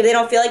 Like if they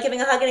don't feel like giving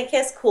a hug and a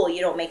kiss, cool, you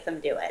don't make them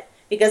do it.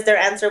 Because their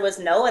answer was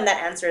no, and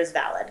that answer is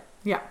valid.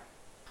 Yeah.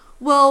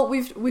 Well,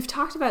 we've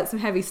talked about some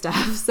heavy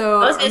stuff,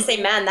 so... I was going to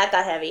say, man, that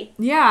got heavy.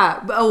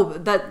 Yeah. Oh,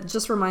 that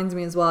just reminds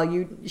me as well,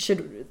 you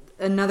should...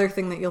 Another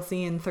thing that you'll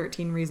see in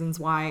 13 Reasons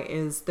Why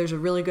is there's a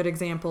really good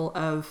example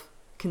of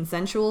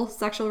consensual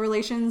sexual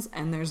relations,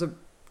 and there's a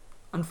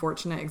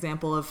unfortunate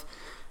example of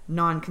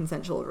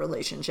non-consensual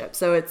relationship.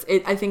 So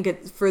I think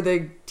it's for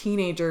the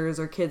teenagers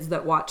or kids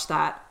that watch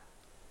that,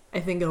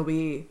 I think it'll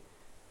be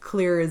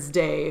clear as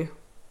day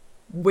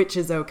which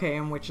is okay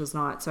and which is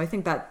not. So I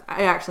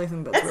actually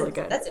think that's really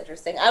good. That's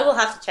interesting. I will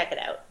have to check it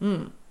out.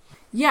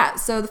 Yeah,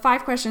 so the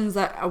 5 questions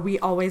that we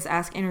always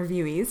ask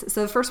interviewees.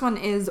 So the first one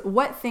is,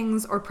 what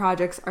things or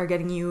projects are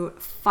getting you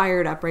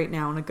fired up right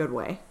now in a good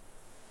way?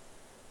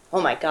 Oh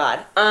my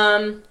God.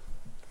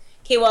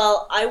 Okay,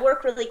 well, I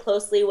work really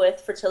closely with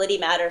Fertility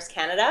Matters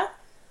Canada,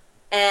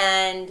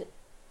 and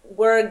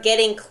we're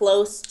getting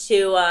close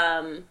to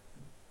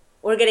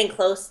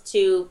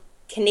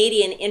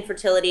Canadian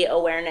Infertility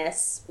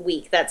Awareness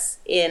Week. That's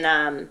in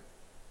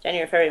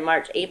January, February,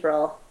 March,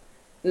 April,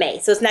 May.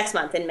 So it's next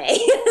month in May.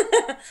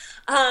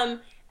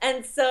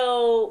 And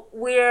so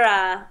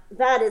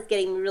that is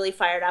getting me really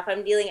fired up.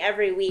 I'm dealing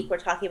every week. We're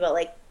talking about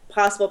like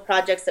possible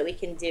projects that we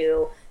can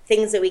do,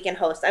 things that we can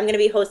host. I'm going to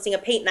be hosting a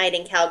paint night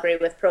in Calgary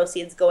with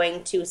proceeds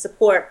going to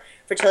support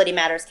Fertility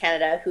Matters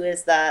Canada, who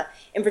is the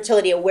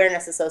Infertility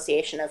Awareness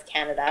Association of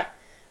Canada.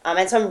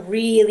 And so I'm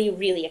really,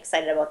 really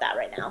excited about that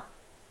right now.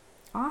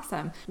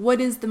 Awesome. What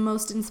is the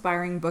most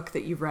inspiring book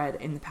that you've read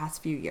in the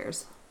past few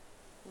years?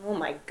 Oh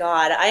my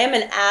God. I am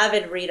an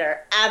avid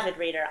reader.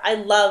 I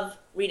love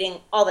reading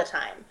all the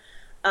time.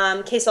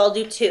 Okay, so I'll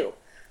do 2.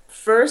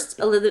 First,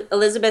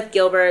 Elizabeth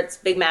Gilbert's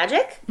Big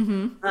Magic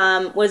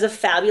was a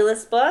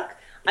fabulous book.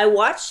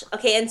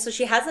 And so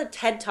she has a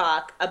TED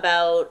Talk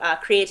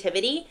about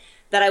creativity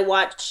that I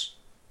watch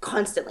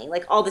constantly,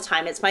 like all the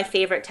time. It's my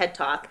favorite TED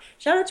Talk.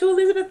 Shout out to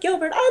Elizabeth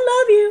Gilbert. I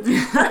love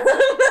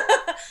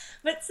you.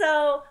 But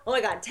so, oh my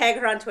God, tag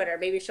her on Twitter.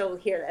 Maybe she'll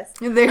hear this.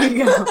 There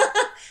you go.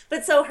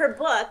 But so her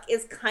book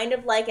is kind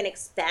of like an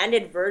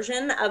expanded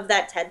version of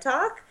that TED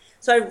Talk.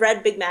 So I've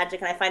read Big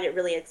Magic, and I find it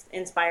really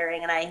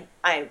inspiring, and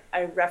I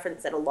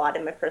reference it a lot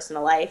in my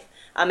personal life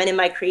and in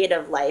my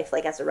creative life,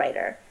 like as a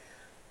writer.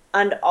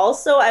 And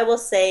also, I will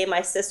say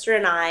my sister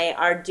and I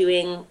are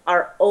doing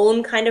our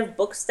own kind of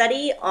book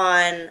study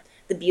on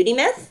the beauty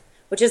myth,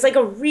 which is like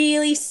a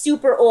really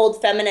super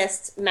old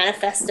feminist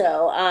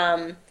manifesto.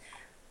 I'm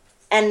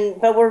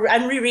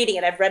rereading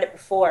it. I've read it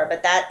before,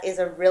 but that is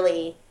a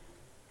really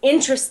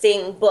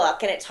interesting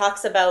book, and it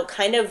talks about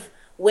kind of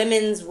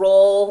women's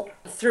role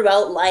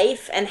throughout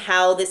life and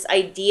how this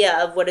idea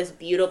of what is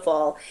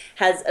beautiful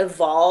has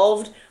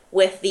evolved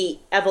with the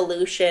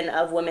evolution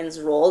of women's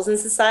roles in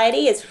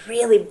society. It's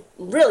really,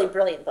 really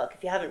brilliant book.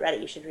 If you haven't read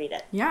it, you should read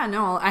it. Yeah,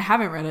 no, I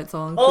haven't read it, so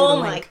I'll include Oh a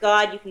my link.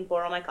 God, you can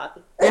borrow my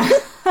copy.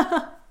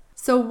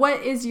 So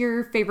what is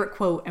your favorite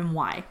quote and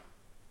why?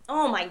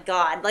 Oh my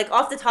God, like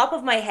off the top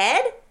of my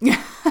head?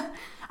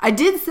 I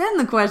did send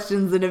the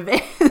questions in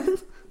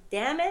advance.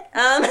 Damn it.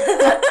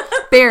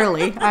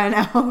 Barely, I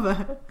know.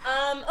 But...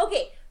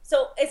 Okay,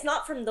 so it's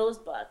not from those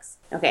books.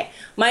 Okay,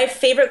 my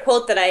favorite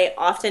quote that I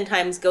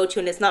oftentimes go to,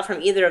 and it's not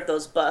from either of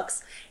those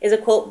books, is a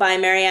quote by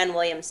Marianne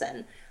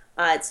Williamson.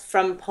 It's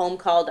from a poem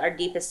called Our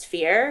Deepest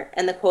Fear,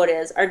 and the quote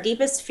is, "Our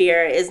deepest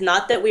fear is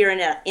not that we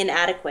are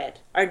inadequate.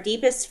 Our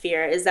deepest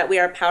fear is that we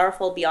are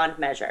powerful beyond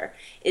measure.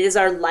 It is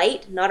our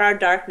light, not our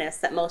darkness,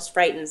 that most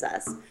frightens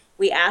us.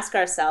 We ask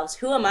ourselves,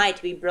 who am I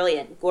to be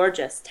brilliant,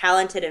 gorgeous,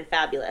 talented, and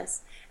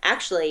fabulous?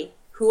 Actually,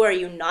 who are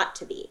you not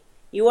to be?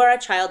 You are a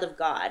child of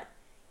God.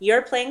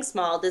 Your playing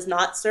small does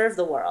not serve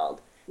the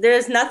world. There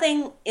is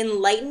nothing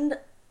enlightened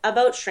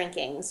about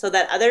shrinking so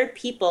that other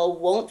people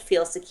won't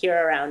feel secure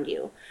around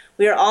you.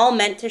 We are all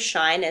meant to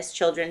shine as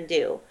children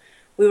do.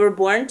 We were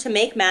born to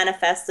make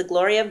manifest the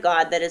glory of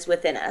God that is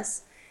within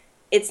us.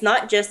 It's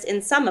not just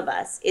in some of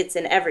us, it's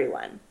in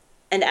everyone.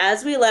 And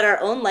as we let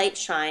our own light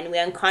shine, we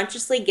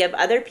unconsciously give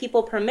other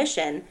people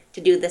permission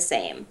to do the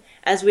same.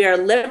 As we are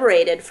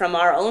liberated from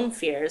our own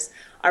fears,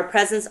 our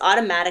presence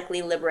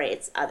automatically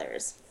liberates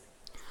others."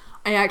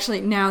 I actually,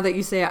 now that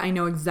you say it, I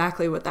know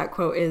exactly what that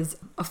quote is.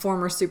 A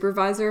former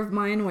supervisor of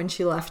mine, when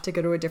she left to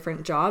go to a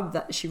different job,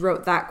 that she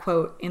wrote that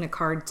quote in a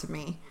card to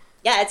me.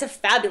 Yeah, it's a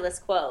fabulous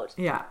quote.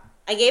 Yeah.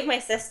 I gave my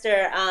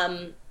sister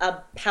a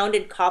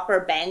pounded copper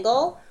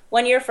bangle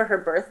one year for her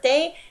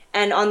birthday,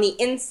 and on the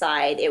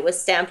inside it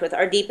was stamped with,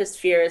 "Our deepest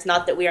fear is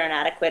not that we are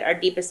inadequate. Our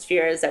deepest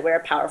fear is that we are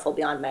powerful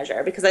beyond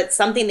measure," because it's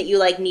something that you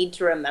like need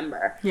to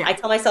remember. Yeah. I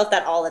tell myself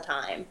that all the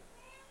time.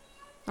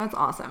 That's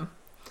awesome.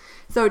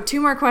 So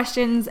 2 more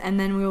questions and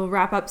then we will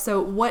wrap up.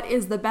 So what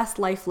is the best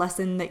life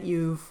lesson that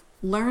you've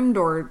learned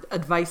or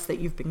advice that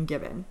you've been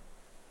given?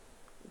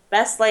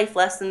 Best life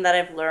lesson that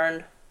I've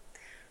learned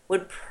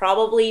would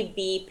probably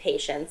be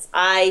patience.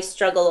 I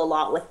struggle a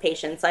lot with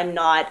patience. I'm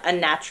not a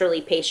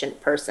naturally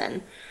patient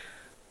person.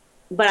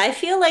 But I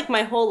feel like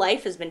my whole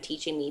life has been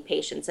teaching me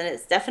patience, and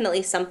it's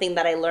definitely something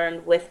that I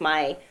learned with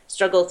my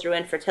struggle through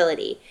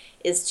infertility,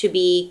 is to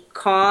be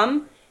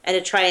calm and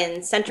to try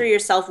and center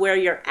yourself where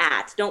you're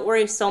at. Don't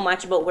worry so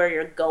much about where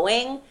you're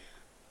going,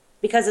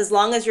 because as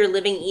long as you're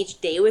living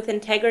each day with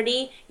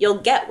integrity, you'll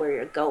get where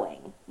you're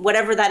going,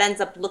 whatever that ends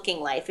up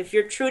looking like. If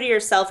you're true to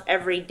yourself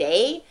every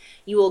day,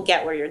 you will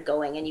get where you're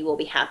going and you will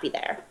be happy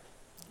there.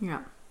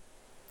 Yeah.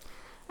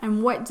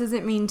 And what does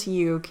it mean to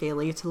you,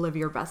 Kaylee, to live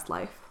your best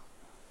life?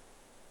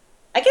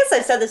 I guess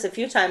I've said this a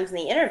few times in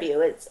the interview.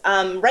 It's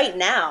right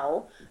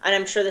now, and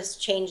I'm sure this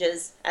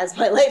changes as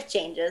my life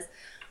changes,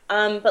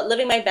 but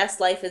living my best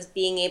life is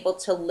being able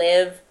to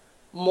live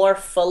more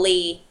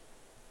fully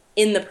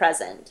in the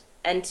present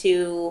and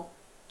to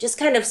just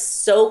kind of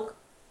soak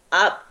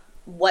up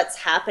what's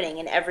happening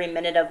in every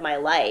minute of my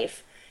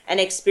life and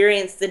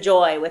experience the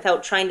joy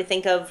without trying to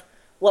think of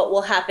what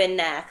will happen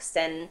next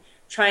and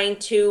trying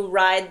to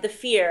ride the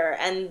fear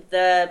and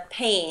the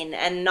pain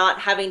and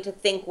not having to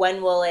think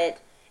when will it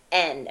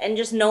end, and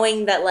just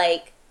knowing that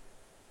like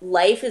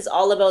life is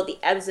all about the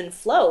ebbs and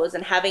flows,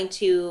 and having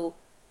to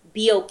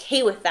be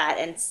okay with that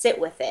and sit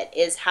with it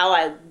is how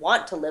I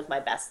want to live my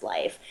best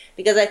life.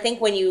 Because I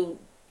think when you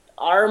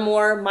are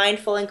more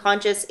mindful and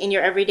conscious in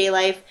your everyday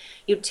life,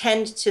 you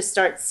tend to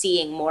start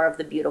seeing more of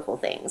the beautiful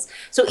things.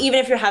 So even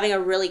if you're having a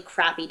really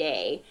crappy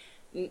day,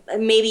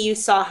 maybe you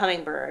saw a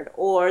hummingbird,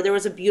 or there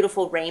was a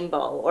beautiful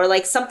rainbow, or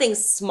like something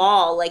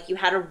small, like you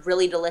had a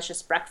really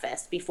delicious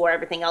breakfast before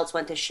everything else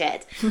went to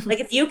shit. Like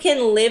if you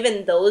can live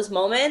in those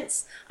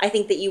moments, I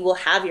think that you will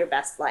have your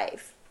best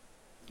life.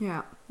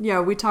 Yeah.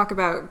 Yeah, we talk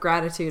about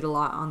gratitude a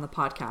lot on the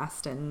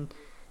podcast and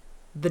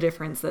the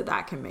difference that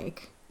that can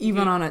make,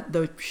 even on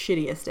the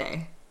shittiest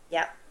day.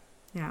 Yep.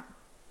 Yeah.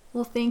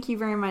 Well, thank you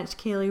very much,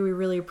 Kaylee. We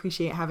really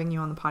appreciate having you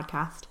on the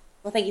podcast.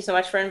 Well, thank you so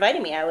much for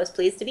inviting me. I was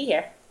pleased to be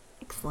here.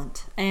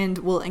 Excellent. And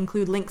we'll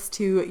include links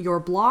to your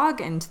blog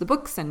and to the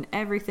books and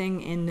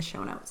everything in the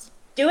show notes.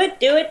 Do it,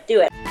 do it,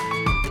 do it.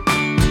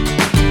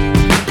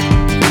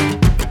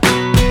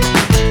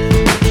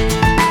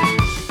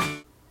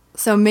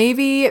 So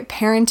maybe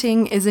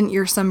parenting isn't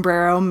your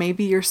sombrero.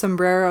 Maybe your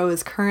sombrero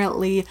is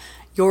currently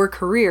your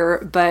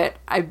career, but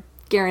I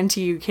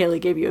guarantee you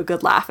Kaylee gave you a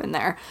good laugh in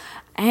there.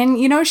 And,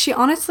 you know, she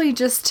honestly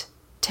just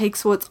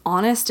takes what's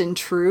honest and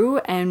true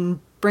and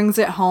brings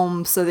it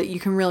home so that you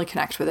can really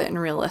connect with it in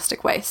a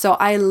realistic way. So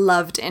I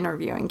loved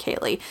interviewing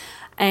Kaylee.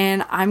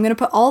 And I'm going to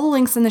put all the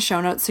links in the show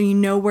notes so you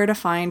know where to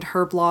find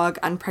her blog,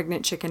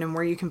 Unpregnant Chicken, and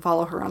where you can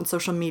follow her on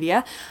social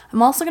media.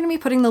 I'm also going to be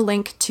putting the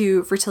link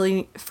to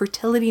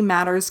Fertility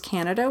Matters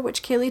Canada,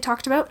 which Kaylee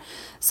talked about.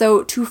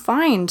 So to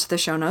find the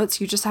show notes,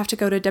 you just have to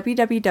go to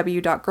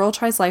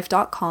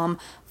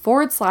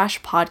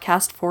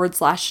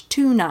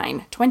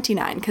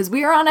www.girltrieslife.com/podcast/29, because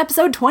we are on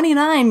episode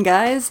 29,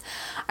 guys.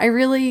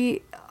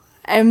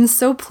 I'm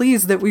so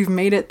pleased that we've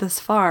made it this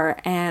far,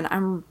 and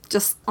I'm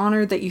just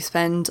honored that you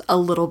spend a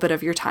little bit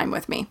of your time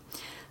with me.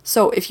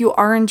 So if you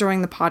are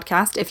enjoying the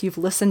podcast, if you've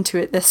listened to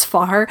it this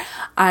far,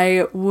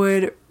 I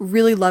would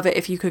really love it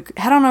if you could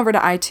head on over to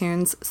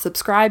iTunes,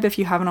 subscribe if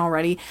you haven't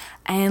already,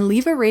 and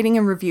leave a rating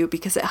and review,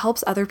 because it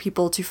helps other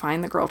people to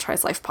find the Girl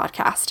Tries Life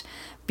podcast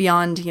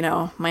beyond,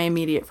 my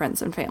immediate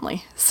friends and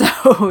family.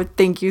 So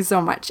thank you so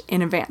much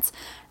in advance.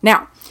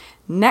 Now,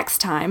 next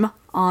time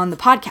on the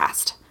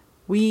podcast,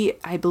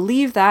 I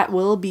believe that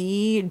will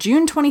be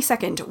June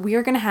 22nd. We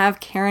are going to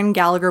have Karen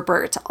Gallagher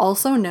Burt,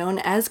 also known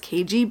as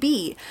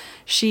KGB.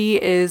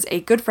 She is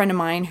a good friend of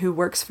mine who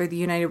works for the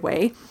United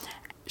Way.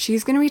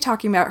 She's going to be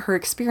talking about her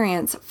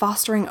experience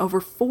fostering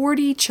over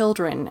 40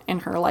 children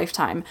in her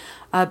lifetime,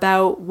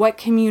 about what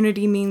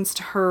community means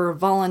to her,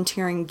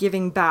 volunteering,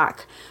 giving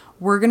back.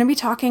 We're going to be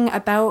talking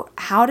about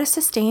how to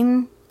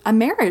sustain a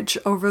marriage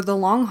over the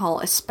long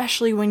haul,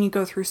 especially when you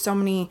go through so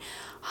many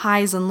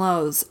highs and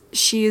lows.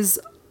 She's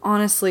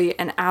honestly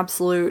an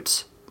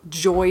absolute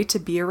joy to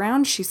be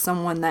around. She's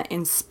someone that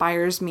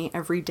inspires me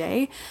every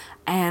day,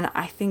 and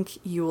I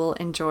think you will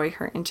enjoy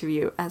her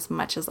interview as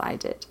much as I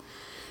did.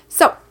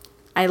 So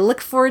I look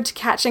forward to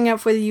catching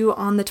up with you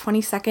on the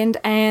 22nd,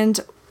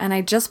 and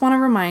I just want to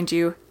remind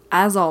you,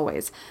 as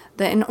always,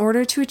 that in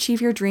order to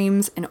achieve your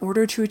dreams, in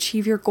order to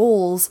achieve your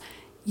goals,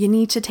 you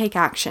need to take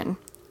action.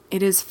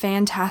 It is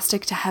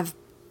fantastic to have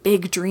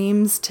big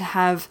dreams, to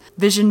have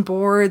vision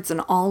boards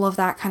and all of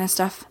that kind of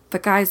stuff.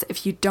 But guys,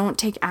 if you don't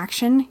take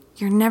action,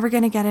 you're never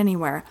going to get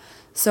anywhere.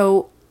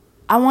 So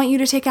I want you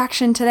to take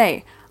action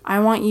today.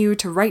 I want you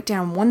to write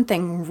down one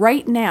thing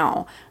right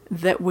now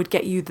that would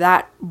get you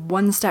that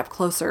one step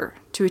closer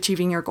to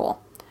achieving your goal.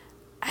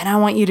 And I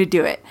want you to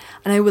do it.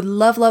 And I would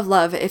love, love,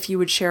 love if you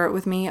would share it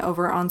with me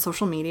over on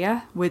social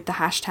media with the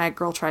hashtag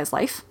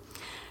 #GirlTriesLife.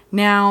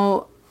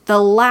 Now, the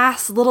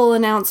last little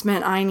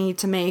announcement I need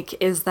to make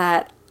is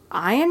that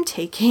I'm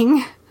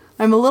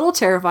a little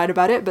terrified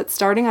about it, but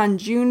starting on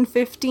June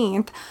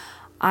 15th,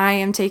 I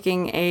am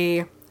taking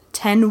a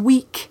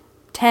 10-week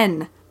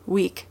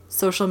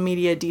social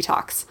media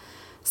detox.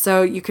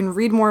 So you can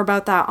read more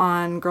about that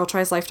on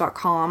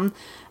girltrieslife.com.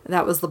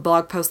 That was the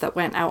blog post that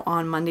went out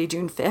on Monday,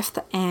 June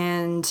 5th.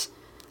 And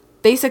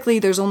basically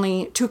there's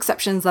only 2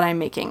 exceptions that I'm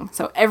making.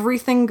 So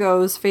everything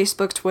goes: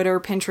 Facebook, Twitter,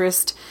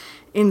 Pinterest,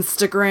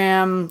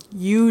 Instagram,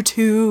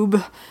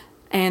 YouTube.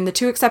 And the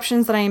 2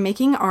 exceptions that I am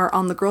making are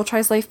on the Girl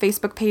Tries Life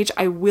Facebook page.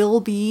 I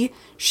will be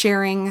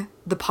sharing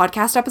the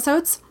podcast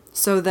episodes,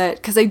 so that,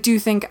 because I do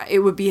think it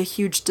would be a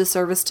huge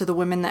disservice to the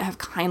women that have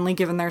kindly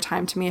given their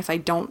time to me if I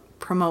don't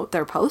promote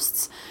their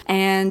posts.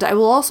 And I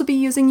will also be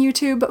using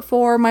YouTube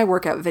for my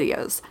workout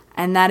videos.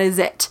 And that is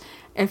it.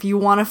 If you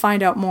want to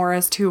find out more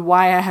as to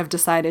why I have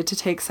decided to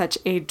take such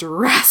a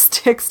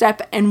drastic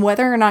step and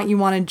whether or not you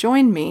want to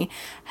join me,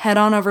 head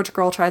on over to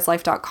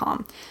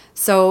girltrieslife.com.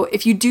 So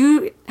if you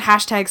do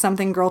hashtag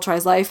something Girl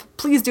Tries Life,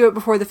 please do it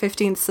before the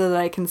 15th so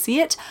that I can see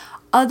it.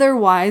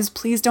 Otherwise,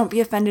 please don't be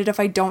offended if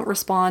I don't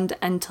respond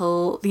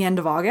until the end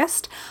of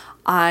August.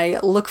 I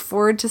look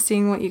forward to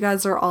seeing what you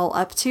guys are all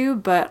up to,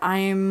 but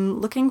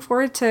I'm looking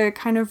forward to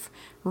kind of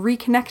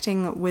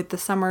reconnecting with the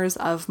summers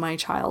of my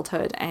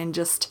childhood and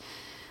just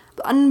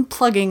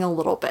unplugging a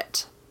little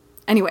bit.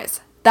 Anyways,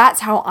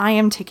 that's how I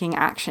am taking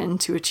action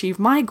to achieve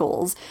my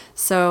goals.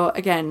 So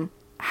again,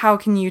 how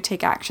can you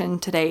take action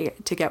today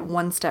to get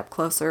one step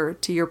closer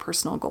to your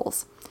personal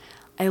goals?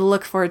 I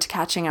look forward to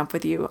catching up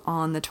with you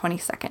on the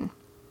 22nd.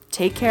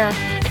 Take care.